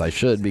smart as I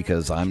should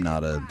because I'm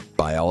not a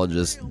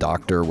biologist,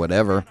 doctor,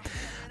 whatever,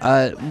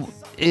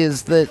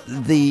 is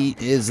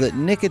that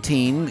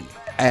nicotine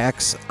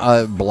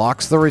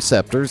blocks the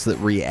receptors that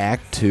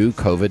react to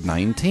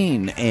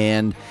COVID-19,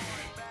 and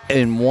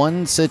in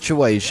one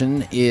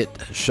situation it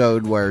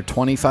showed where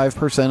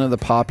 25% of the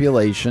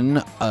population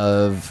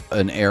of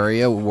an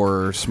area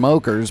were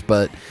smokers,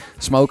 but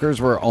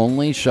smokers were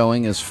only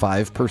showing as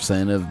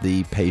 5% of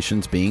the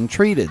patients being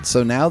treated.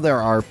 So now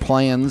there are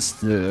plans,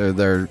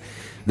 there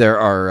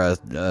are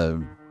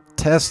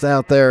tests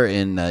out there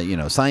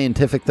in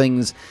scientific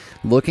things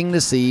looking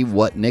to see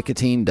what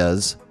nicotine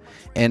does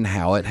and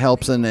how it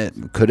helps,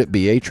 and could it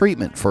be a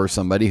treatment for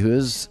somebody who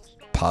is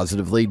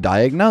positively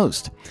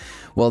diagnosed.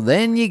 Well,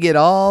 then you get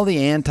all the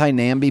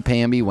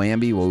anti-namby-pamby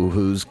whamby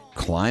woohoos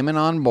climbing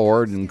on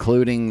board,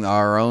 including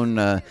our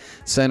own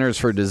Centers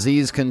for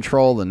Disease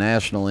Control, the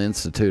National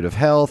Institute of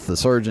Health, the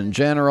Surgeon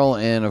General,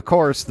 and of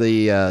course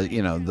the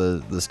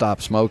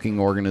Stop Smoking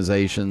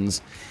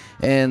organizations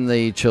and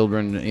the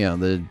children,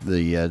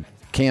 the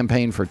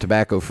Campaign for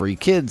Tobacco-Free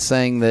Kids,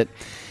 saying that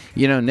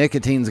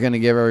nicotine's going to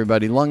give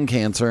everybody lung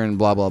cancer and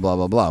blah, blah, blah,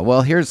 blah, blah.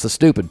 Well, here's the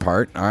stupid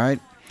part, all right?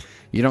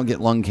 You don't get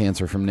lung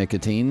cancer from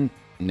nicotine.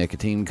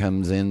 Nicotine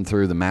comes in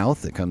through the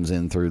mouth. It comes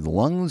in through the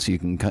lungs. You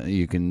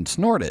can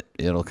snort it.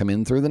 It'll come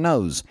in through the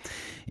nose.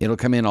 It'll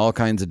come in all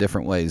kinds of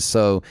different ways.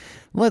 So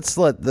let's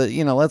let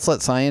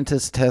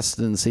scientists test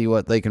and see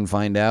what they can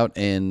find out.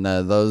 And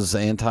those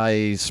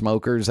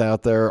anti-smokers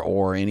out there,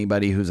 or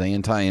anybody who's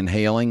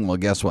anti-inhaling, well,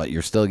 guess what?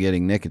 You're still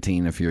getting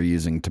nicotine if you're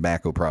using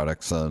tobacco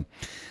products. So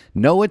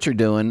know what you're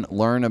doing,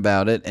 learn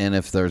about it, and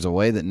if there's a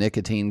way that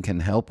nicotine can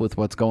help with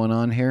what's going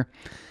on here,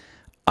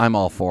 I'm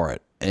all for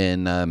it.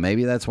 And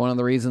maybe that's one of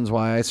the reasons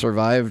why I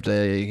survived,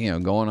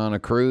 going on a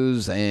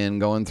cruise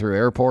and going through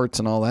airports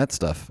and all that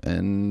stuff,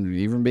 and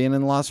even being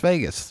in Las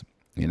Vegas.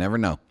 You never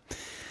know.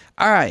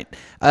 All right.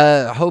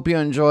 Hope you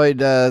enjoyed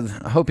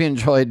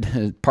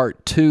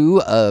part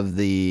 2 of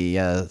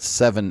the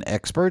 7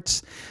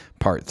 experts.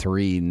 Part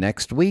 3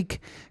 next week.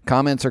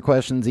 Comments or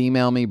questions,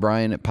 email me,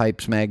 Brian at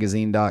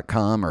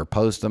PipesMagazine.com, or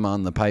post them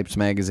on the Pipes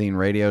Magazine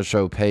radio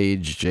show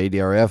page.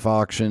 JDRF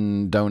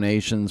auction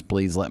donations,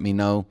 please let me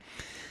know.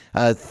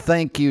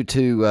 Thank you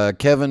to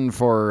Kevin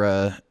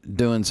for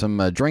doing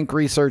some drink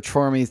research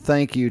for me.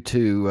 Thank you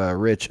to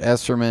Rich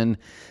Esserman.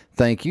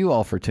 Thank you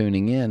all for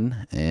tuning in,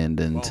 and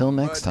until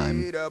next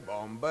time. Until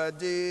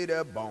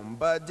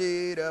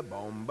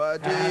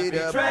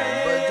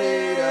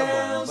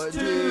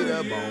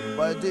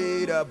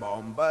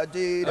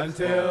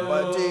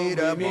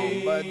we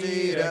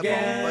meet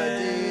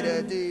again.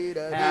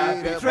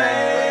 Happy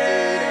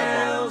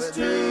trails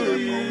to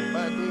you.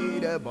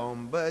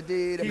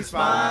 Keep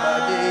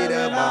smiling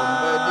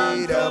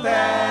until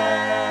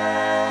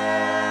then.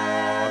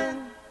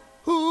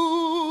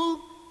 Who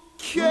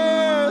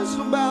cares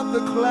about the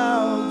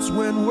clouds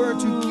when we're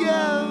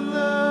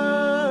together?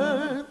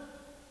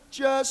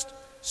 Just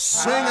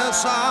sing a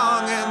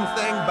song and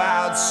think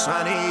about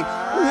sunny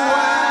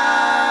weather.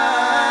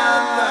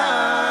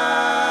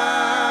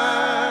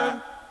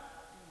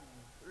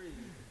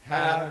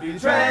 Happy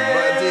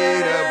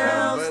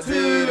trails to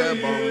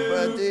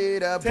you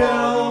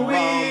till we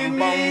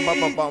meet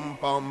again.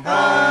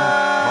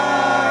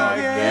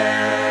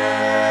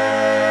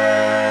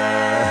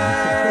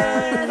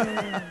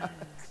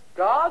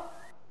 God?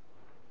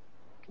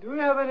 Do we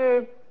have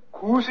any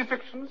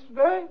crucifixions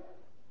today?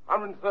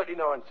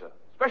 139, sir.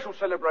 Special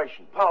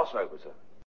celebration. Passover, sir.